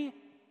me.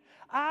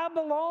 I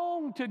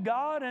belong to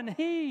God, and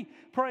He,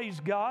 praise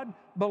God,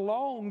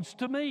 belongs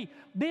to me.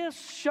 This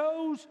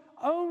shows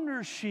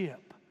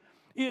ownership.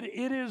 It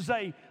is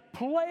a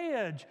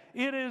pledge.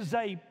 It is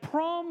a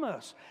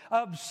promise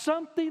of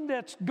something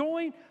that's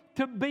going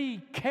to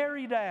be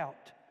carried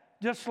out,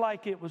 just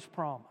like it was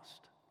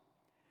promised.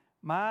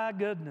 My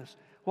goodness,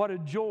 what a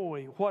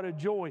joy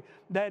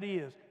that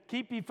is.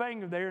 Keep your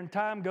finger there, and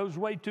time goes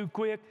way too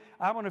quick.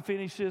 I want to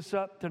finish this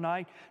up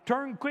tonight.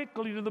 Turn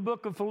quickly to the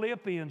book of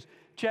Philippians,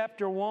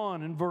 chapter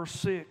 1 and verse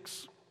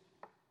 6.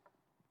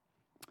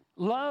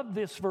 Love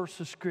this verse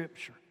of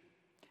Scripture.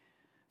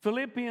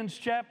 Philippians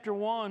chapter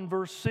 1,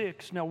 verse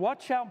 6. Now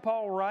watch how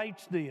Paul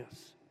writes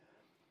this.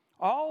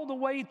 All the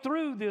way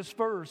through this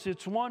verse,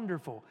 it's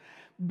wonderful.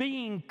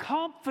 Being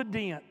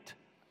confident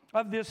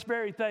of this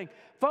very thing.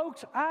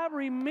 Folks, I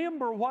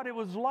remember what it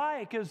was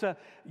like as a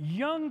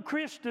young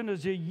Christian,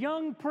 as a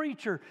young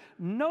preacher,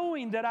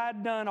 knowing that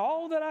I'd done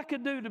all that I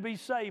could do to be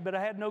saved, but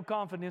I had no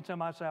confidence in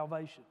my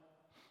salvation.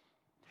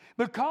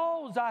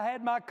 Because I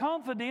had my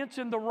confidence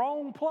in the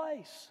wrong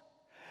place.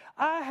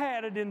 I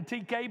had it in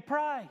T.K.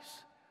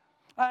 Price.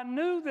 I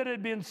knew that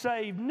I'd been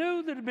saved,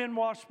 knew that I'd been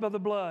washed by the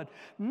blood,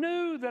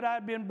 knew that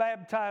I'd been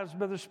baptized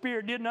by the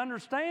Spirit. Didn't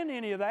understand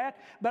any of that,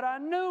 but I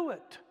knew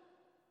it.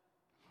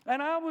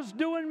 And I was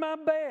doing my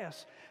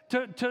best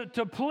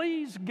to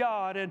please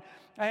God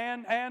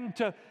and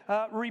to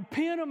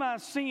repent of my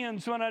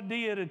sins when I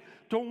did, and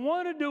to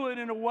want to do it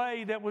in a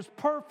way that was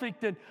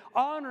perfect and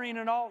honoring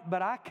and all,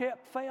 but I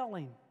kept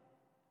failing.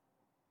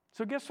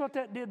 So guess what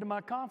that did to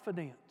my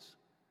confidence?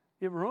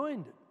 It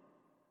ruined it.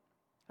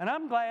 And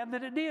I'm glad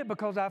that it did,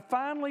 because I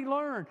finally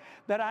learned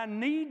that I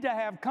need to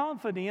have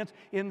confidence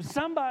in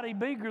somebody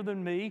bigger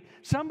than me,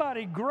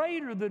 somebody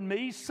greater than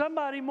me,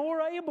 somebody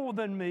more able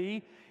than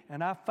me.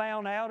 And I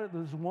found out it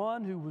was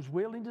one who was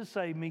willing to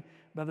save me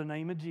by the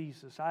name of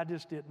Jesus. I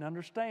just didn't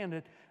understand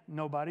it.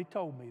 Nobody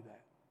told me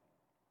that.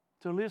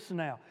 So listen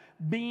now.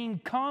 Being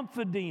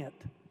confident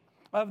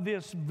of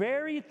this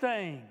very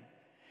thing,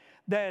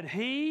 that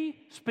He,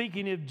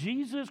 speaking of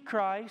Jesus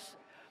Christ,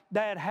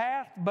 that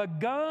hath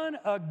begun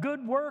a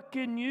good work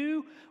in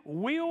you,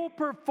 will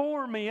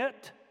perform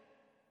it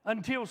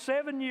until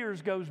 7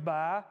 years goes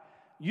by.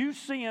 You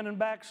sin and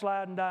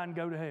backslide and die and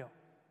go to hell.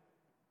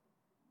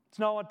 It's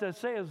not what that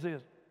says, is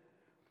it?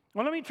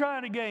 Well, let me try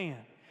it again.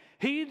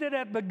 He that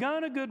hath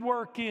begun a good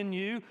work in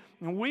you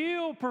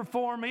will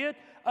perform it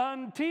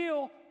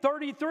until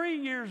 33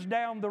 years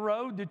down the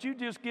road that you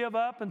just give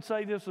up and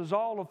say this is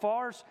all a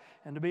farce.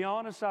 And to be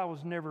honest, I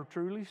was never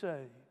truly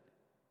saved.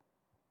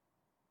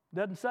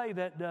 Doesn't say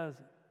that, does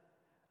it?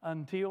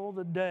 Until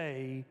the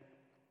day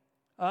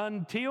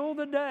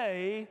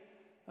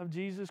of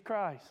Jesus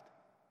Christ.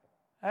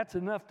 That's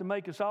enough to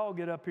make us all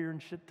get up here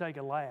and take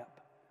a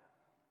lap.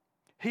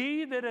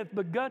 He that hath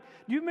begun.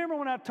 Do you remember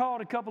when I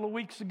taught a couple of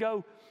weeks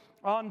ago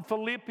on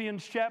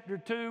Philippians chapter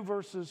 2,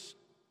 verses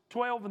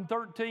 12 and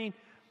 13,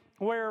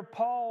 where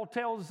Paul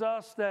tells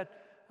us that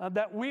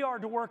we are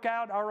to work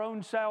out our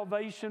own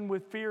salvation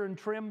with fear and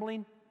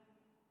trembling?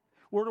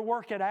 We're to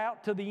work it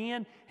out to the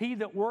end. He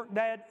that worked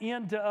that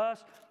into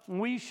us,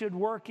 we should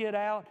work it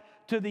out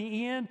to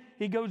the end.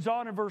 He goes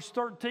on in verse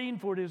 13,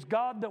 for it is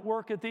God that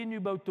worketh in you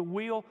both to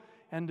will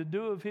and to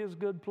do of His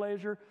good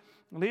pleasure.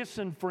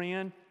 Listen,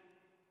 friend,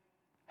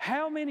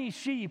 how many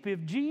sheep,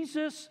 if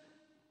Jesus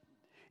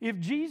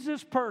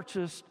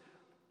purchased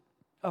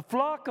a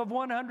flock of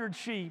 100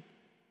 sheep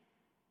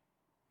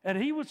and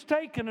He was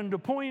taking them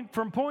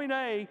from point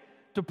A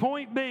to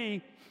point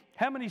B,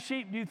 how many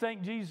sheep do you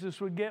think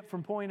Jesus would get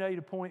from point A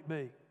to point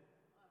B?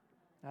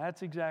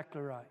 That's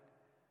exactly right.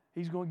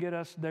 He's going to get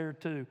us there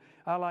too.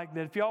 I like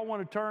that. If y'all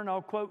want to turn,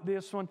 I'll quote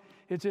this one.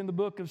 It's in the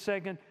book of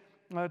 2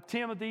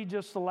 Timothy,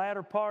 just the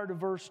latter part of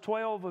verse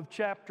 12 of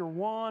chapter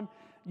 1.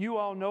 You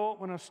all know it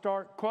when I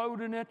start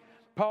quoting it.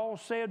 Paul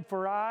said,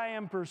 for I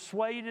am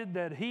persuaded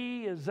that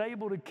He is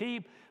able to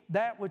keep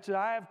that which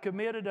I have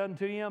committed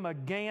unto Him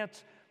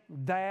against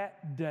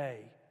that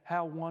day.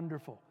 How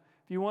wonderful.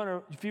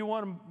 If you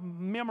want to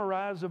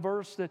memorize a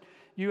verse that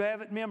you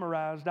haven't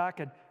memorized, I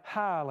could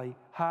highly,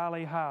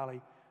 highly,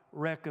 highly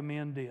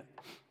recommend it.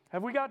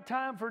 Have we got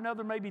time for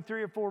another maybe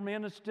 3 or 4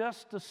 minutes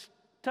just to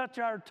touch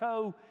our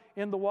toe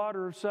in the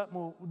water of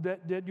something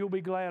that you'll be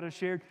glad I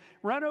shared?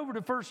 Run over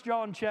to 1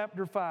 John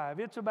chapter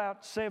 5. It's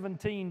about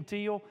 17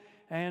 till,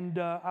 and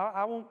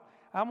I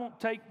won't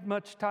take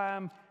much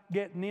time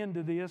getting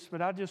into this,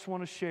 but I just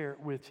want to share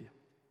it with you.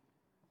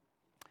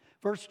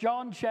 1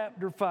 John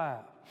chapter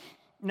 5.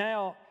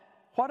 Now,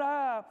 what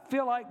I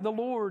feel like the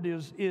Lord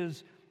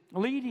is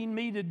leading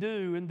me to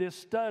do in this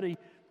study,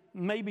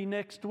 maybe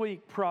next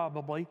week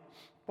probably,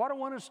 what I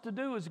want us to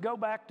do is go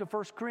back to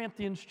 1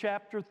 Corinthians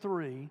chapter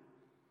 3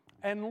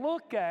 and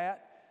look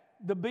at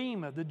the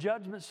bema, the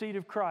judgment seat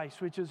of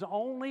Christ, which is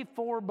only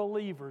for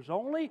believers,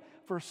 only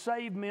for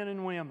saved men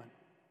and women.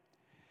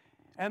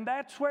 And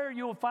that's where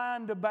you'll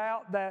find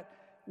about that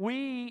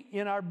we,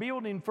 in our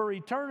building for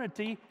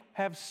eternity,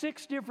 have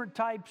 6 different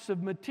types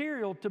of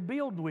material to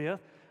build with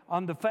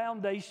on the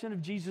foundation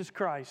of Jesus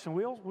Christ. And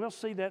we'll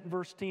see that in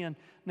verse 10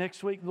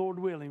 next week, Lord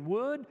willing.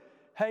 Wood,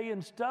 hay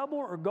and stubble,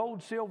 or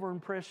gold, silver,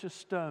 and precious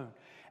stone.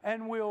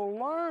 And we'll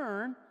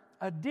learn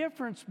a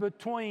difference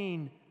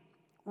between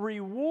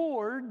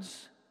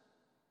rewards,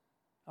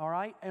 all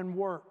right, and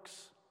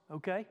works,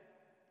 okay?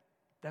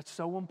 That's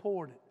so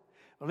important.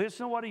 Well,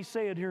 listen to what he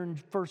said here in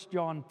 1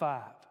 John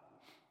 5.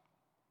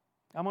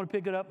 I'm going to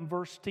pick it up in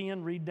verse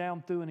 10, read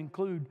down through and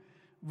include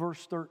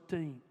verse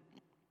 13.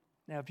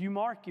 Now, if you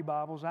mark your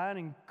Bibles, I'd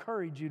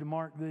encourage you to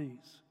mark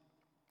these.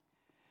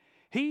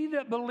 He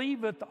that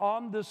believeth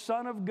on the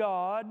Son of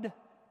God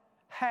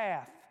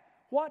hath.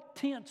 What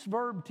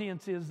verb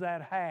tense is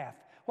that, hath?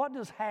 What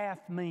does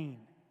hath mean?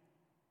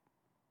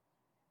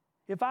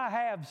 If I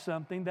have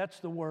something, that's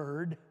the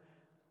word.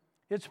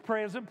 It's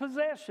present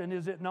possession,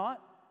 is it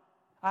not?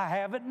 I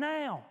have it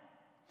now.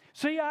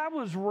 See, I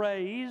was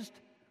raised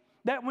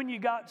that when you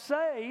got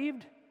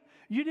saved,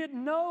 you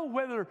didn't know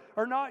whether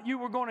or not you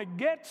were going to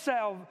get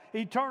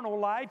eternal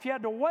life. You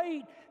had to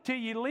wait till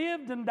you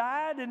lived and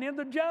died, and in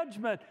the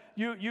judgment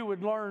you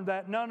would learn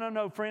that.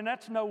 No, friend,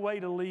 that's no way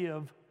to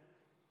live.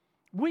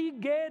 We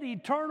get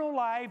eternal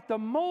life the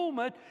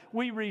moment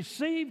we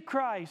receive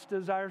Christ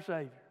as our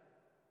Savior.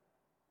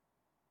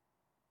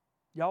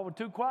 Y'all were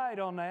too quiet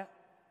on that.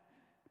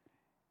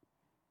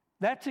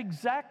 That's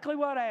exactly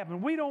what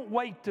happened. We don't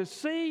wait to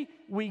see.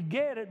 We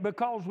get it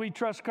because we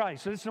trust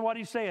Christ. So listen to what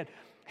he said.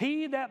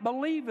 He that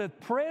believeth,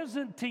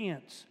 present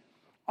tense,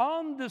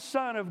 on the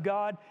Son of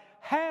God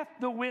hath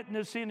the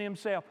witness in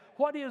himself.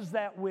 What is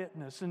that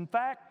witness? In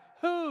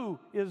fact, who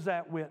is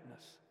that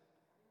witness?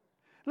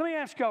 Let me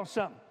ask y'all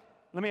something.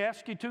 Let me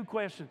ask you 2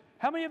 questions.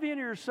 How many of you in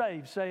here are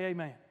saved? Say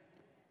amen.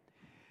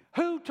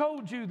 Who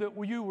told you that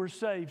you were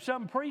saved?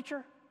 Some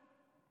preacher?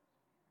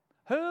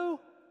 Who?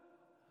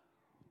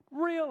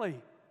 Really?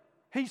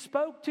 He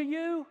spoke to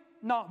you?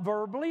 Not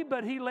verbally,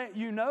 but he let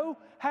you know.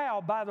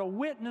 How? By the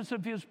witness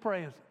of his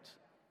presence.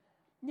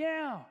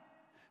 Yeah.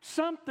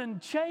 Something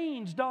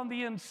changed on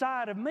the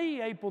inside of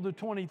me April the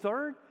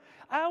 23rd.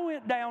 I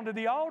went down to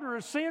the altar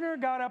a sinner,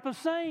 got up a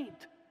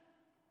saint.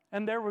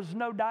 And there was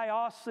no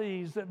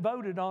diocese that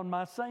voted on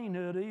my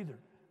sainthood either.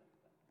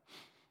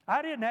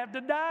 I didn't have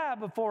to die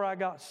before I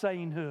got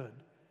sainthood.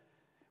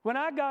 When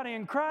I got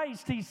in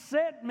Christ, He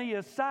set me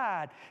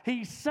aside.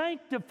 He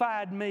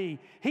sanctified me.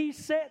 He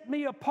set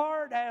me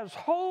apart as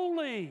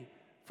holy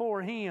for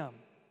Him.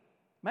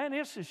 Man,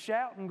 this is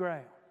shouting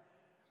ground.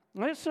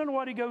 Listen to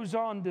what he goes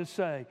on to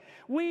say.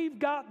 We've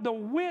got the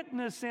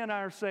witness in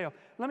ourselves.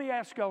 Let me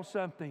ask y'all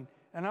something,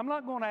 and I'm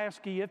not going to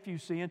ask you if you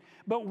sin,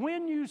 but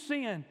when you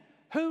sin,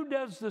 who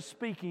does the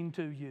speaking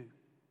to you?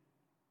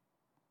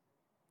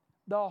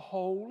 The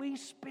Holy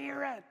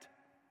Spirit.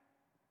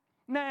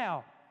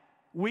 Now,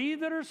 we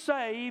that are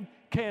saved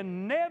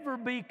can never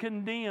be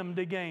condemned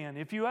again.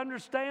 If you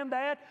understand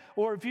that,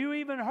 or if you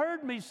even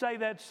heard me say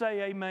that,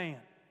 say amen.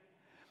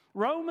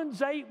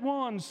 Romans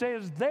 8:1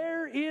 says,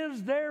 there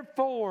is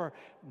therefore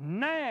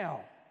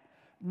now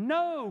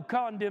no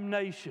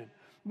condemnation.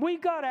 We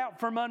got out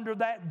from under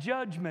that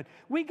judgment.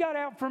 We got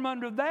out from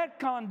under that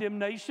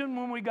condemnation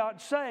when we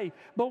got saved.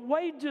 But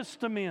wait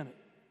just a minute.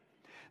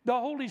 The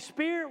Holy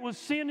Spirit was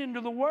sent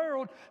into the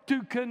world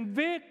to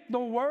convict the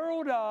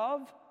world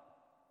of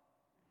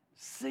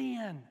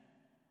sin.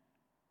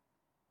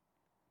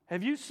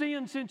 Have you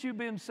sinned since you've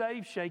been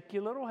saved? Shake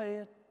your little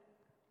head.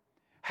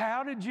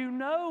 How did you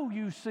know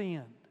you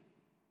sinned?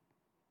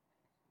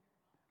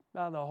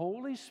 By the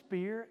Holy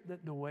Spirit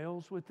that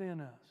dwells within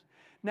us.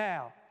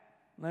 Now,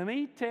 let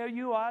me tell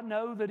you, I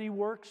know that He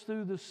works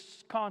through the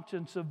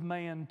conscience of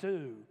man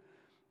too.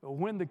 But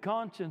when the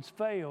conscience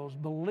fails,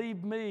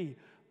 believe me,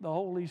 the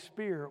Holy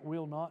Spirit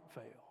will not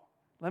fail.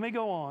 Let me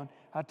go on.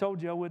 I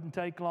told you I wouldn't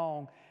take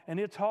long, and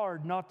it's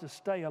hard not to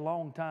stay a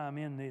long time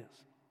in this.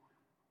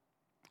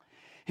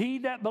 He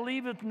that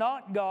believeth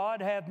not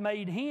God hath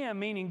made him,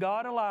 meaning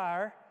God, a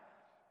liar,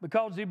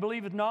 because he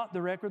believeth not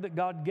the record that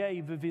God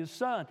gave of His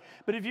Son.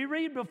 But if you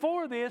read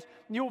before this,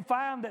 you'll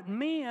find that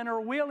men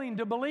are willing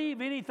to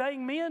believe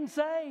anything men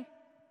say.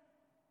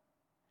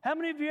 How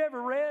many of you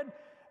ever read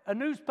a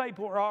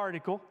newspaper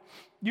article?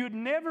 You'd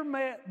never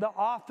met the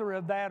author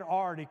of that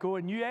article,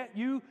 and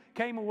you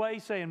came away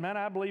saying, man,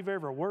 I believe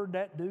every word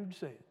that dude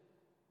said.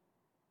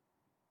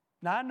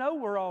 Now, I know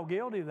we're all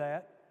guilty of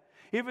that.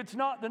 If it's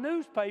not the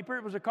newspaper,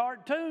 it was a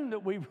cartoon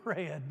that we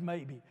read,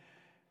 maybe.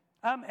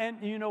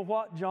 And you know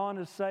what John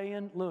is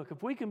saying? Look,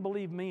 if we can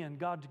believe men,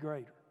 God's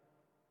greater.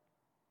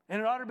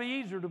 And it ought to be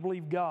easier to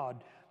believe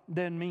God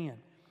than men.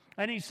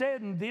 And he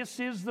said, and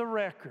this is the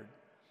record,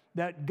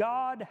 that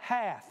God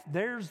hath,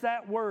 there's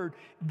that word,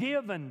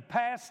 given,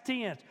 past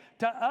tense,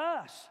 to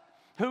us.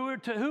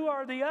 Who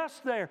are the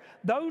us there?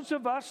 Those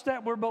of us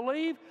that were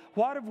believed.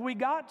 What have we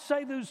got?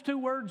 Say those two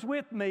words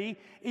with me.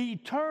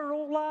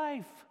 Eternal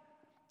life.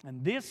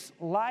 And this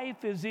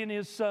life is in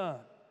His Son.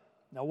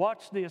 Now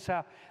watch this.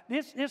 How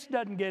this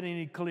doesn't get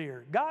any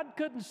clearer. God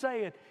couldn't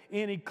say it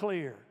any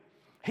clearer.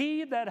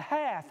 He that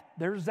hath,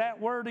 there's that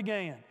word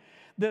again.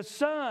 The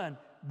Son,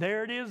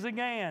 there it is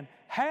again,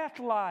 hath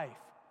life.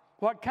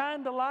 What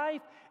kind of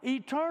life?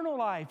 Eternal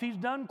life. He's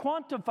done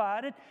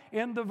quantified it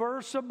in the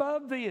verse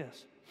above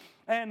this.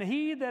 And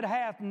he that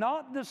hath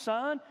not the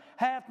Son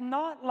hath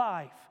not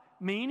life,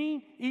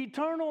 meaning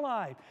eternal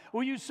life.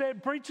 Well, you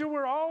said, preacher,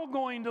 we're all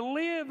going to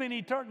live in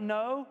eternal.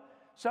 No,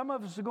 some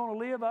of us are going to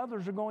live,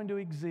 others are going to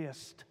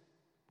exist.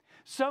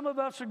 Some of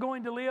us are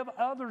going to live,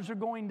 others are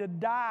going to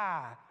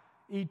die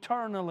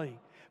eternally,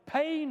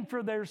 paying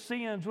for their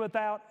sins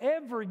without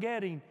ever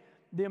getting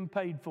them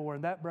paid for.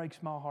 And that breaks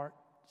my heart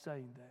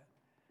saying that.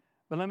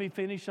 But let me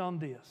finish on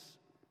this.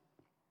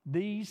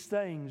 These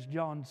things,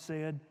 John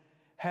said,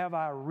 have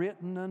I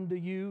written unto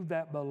you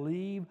that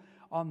believe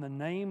on the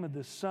name of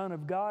the Son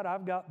of God.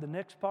 I've got the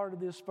next part of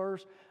this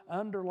verse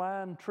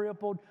underlined,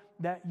 tripled,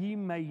 that ye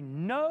may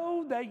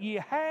know that ye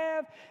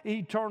have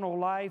eternal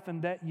life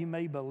and that ye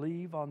may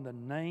believe on the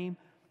name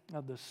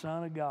of the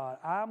Son of God.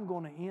 I'm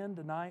going to end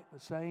tonight by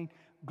saying,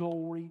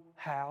 glory,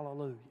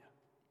 hallelujah.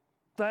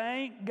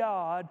 Thank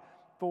God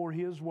for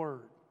His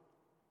Word.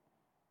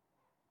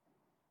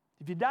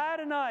 If you die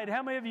tonight,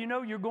 how many of you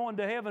know you're going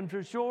to heaven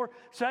for sure?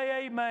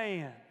 Say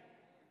amen.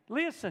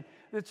 Listen,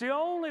 it's the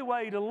only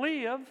way to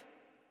live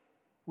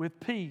with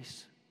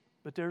peace.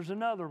 But there's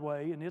another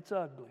way, and it's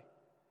ugly.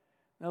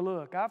 Now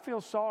look, I feel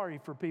sorry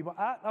for people.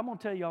 I'm going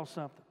to tell y'all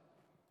something.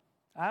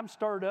 I'm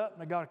stirred up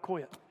and I got to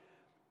quit.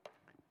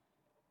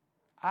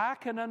 I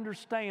can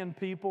understand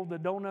people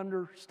that don't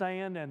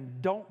understand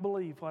and don't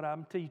believe what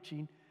I'm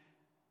teaching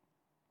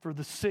for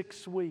the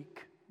 6th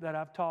week that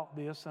I've taught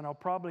this, and I'll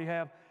probably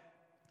have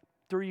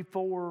 3,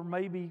 4,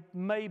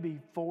 maybe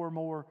 4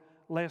 more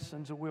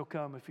lessons that will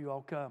come if you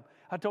all come.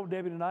 I told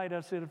Debbie tonight,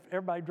 I said, if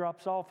everybody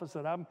drops off, I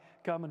said, I'm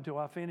coming till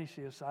I finish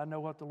this. I know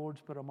what the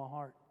Lord's put on my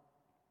heart.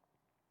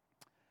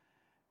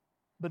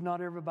 But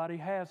not everybody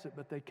has it,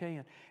 but they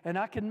can. And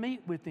I can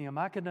meet with them.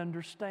 I can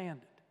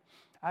understand it.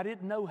 I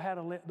didn't know how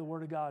to let the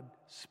Word of God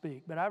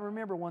speak. But I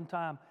remember one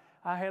time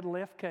I had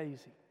left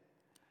Casey.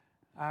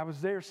 I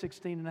was there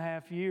 16 and a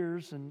half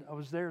years, and I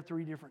was there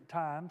 3 different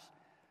times.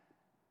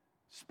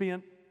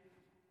 Spent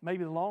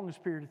maybe the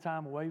longest period of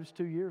time away was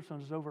 2 years when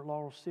I was over at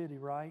Laurel City,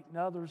 right? And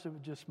others, it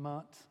was just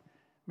months.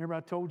 Remember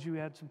I told you we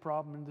had some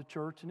problem in the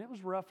church, and it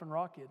was rough and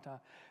rocky at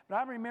times. But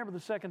I remember the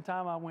second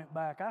time I went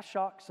back, I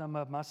shocked some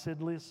of them. I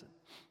said, listen.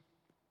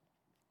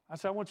 I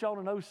said, I want y'all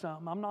to know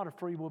something. I'm not a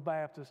Free Will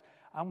Baptist.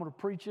 I'm going to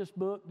preach this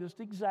book just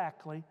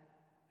exactly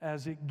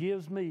as it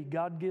gives me.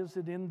 God gives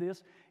it in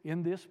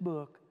this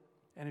book.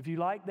 And if you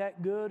like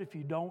that, good. If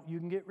you don't, you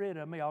can get rid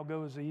of me. I'll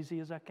go as easy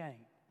as I can.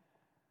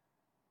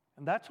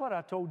 And that's what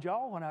I told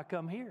y'all when I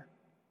come here.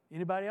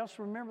 Anybody else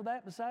remember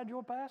that besides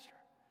your pastor?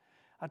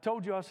 I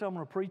told you, I said, I'm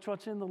going to preach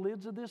what's in the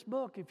lids of this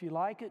book. If you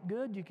like it,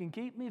 good. You can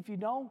keep me. If you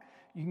don't,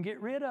 you can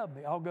get rid of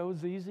me. I'll go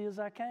as easy as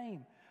I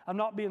came. I'm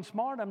not being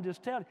smart. I'm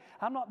just telling you.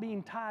 I'm not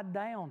being tied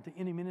down to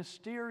any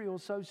ministerial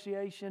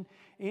association,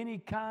 any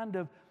kind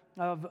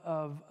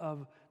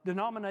of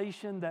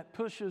denomination that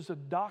pushes a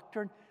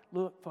doctrine.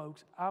 Look,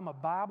 folks, I'm a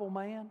Bible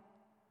man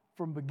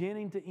from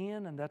beginning to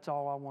end, and that's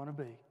all I want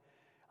to be.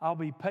 I'll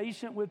be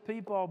patient with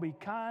people. I'll be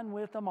kind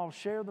with them. I'll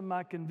share them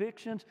my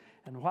convictions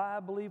and why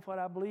I believe what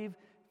I believe.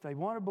 If they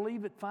want to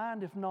believe it,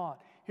 fine. If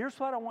not, Here's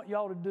what I want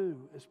y'all to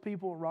do as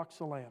people at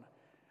Roxalana.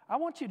 I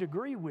want you to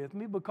agree with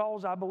me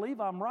because I believe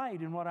I'm right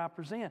in what I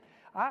present.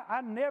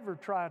 I never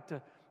try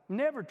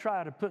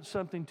to put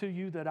something to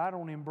you that I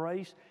don't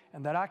embrace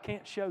and that I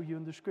can't show you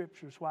in the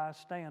Scriptures why I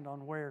stand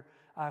on where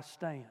I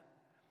stand.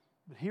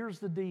 But here's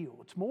the deal.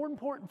 It's more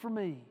important for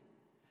me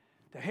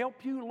to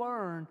help you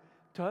learn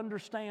to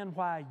understand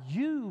why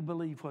you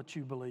believe what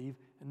you believe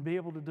and be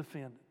able to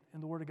defend it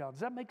in the Word of God.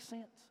 Does that make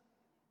sense?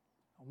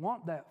 I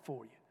want that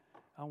for you.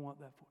 I want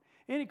that for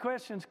you. Any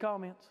questions,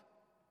 comments?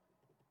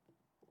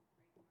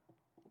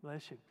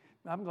 Bless you.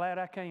 I'm glad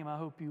I came. I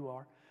hope you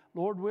are.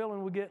 Lord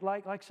willing, we'll get,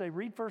 like I say,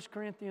 read 1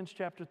 Corinthians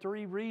chapter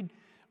 3. Read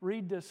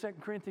 2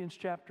 Corinthians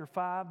chapter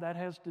 5. That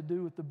has to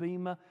do with the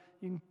bema.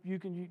 You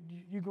can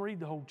read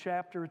the whole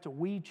chapter. It's a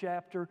wee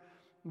chapter.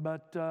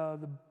 But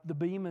the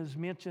bema is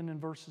mentioned in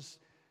verses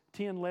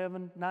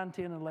 9,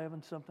 10,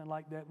 11, something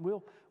like that.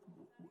 We'll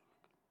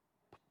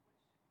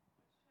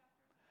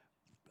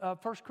 1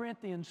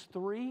 Corinthians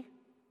 3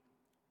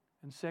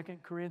 and 2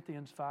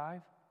 Corinthians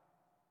 5.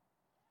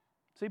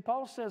 See,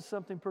 Paul says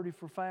something pretty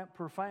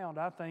profound,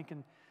 I think,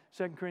 in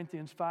 2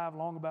 Corinthians 5,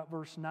 along about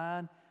verse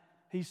 9.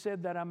 He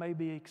said that I may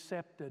be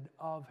accepted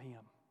of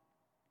him.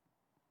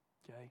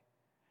 Okay?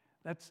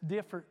 That's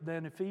different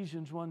than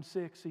Ephesians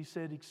 1:6. He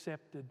said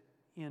accepted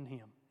in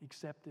him,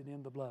 accepted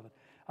in the beloved.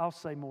 I'll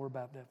say more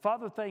about that.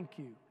 Father, thank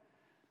you.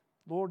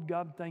 Lord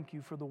God, thank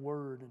you for the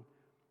Word and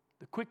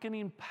the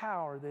quickening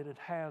power that it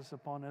has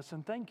upon us.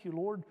 And thank you,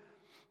 Lord,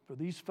 for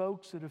these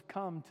folks that have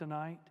come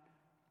tonight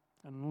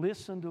and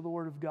listened to the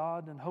Word of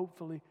God, and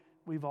hopefully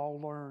we've all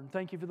learned.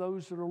 Thank you for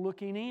those that are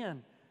looking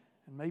in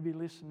and maybe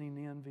listening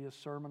in via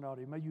sermon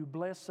audio. May you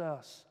bless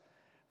us,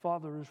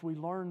 Father, as we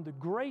learn the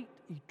great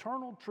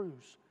eternal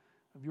truths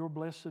of your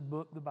blessed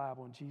book, the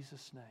Bible, in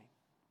Jesus' name.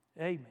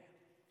 Amen.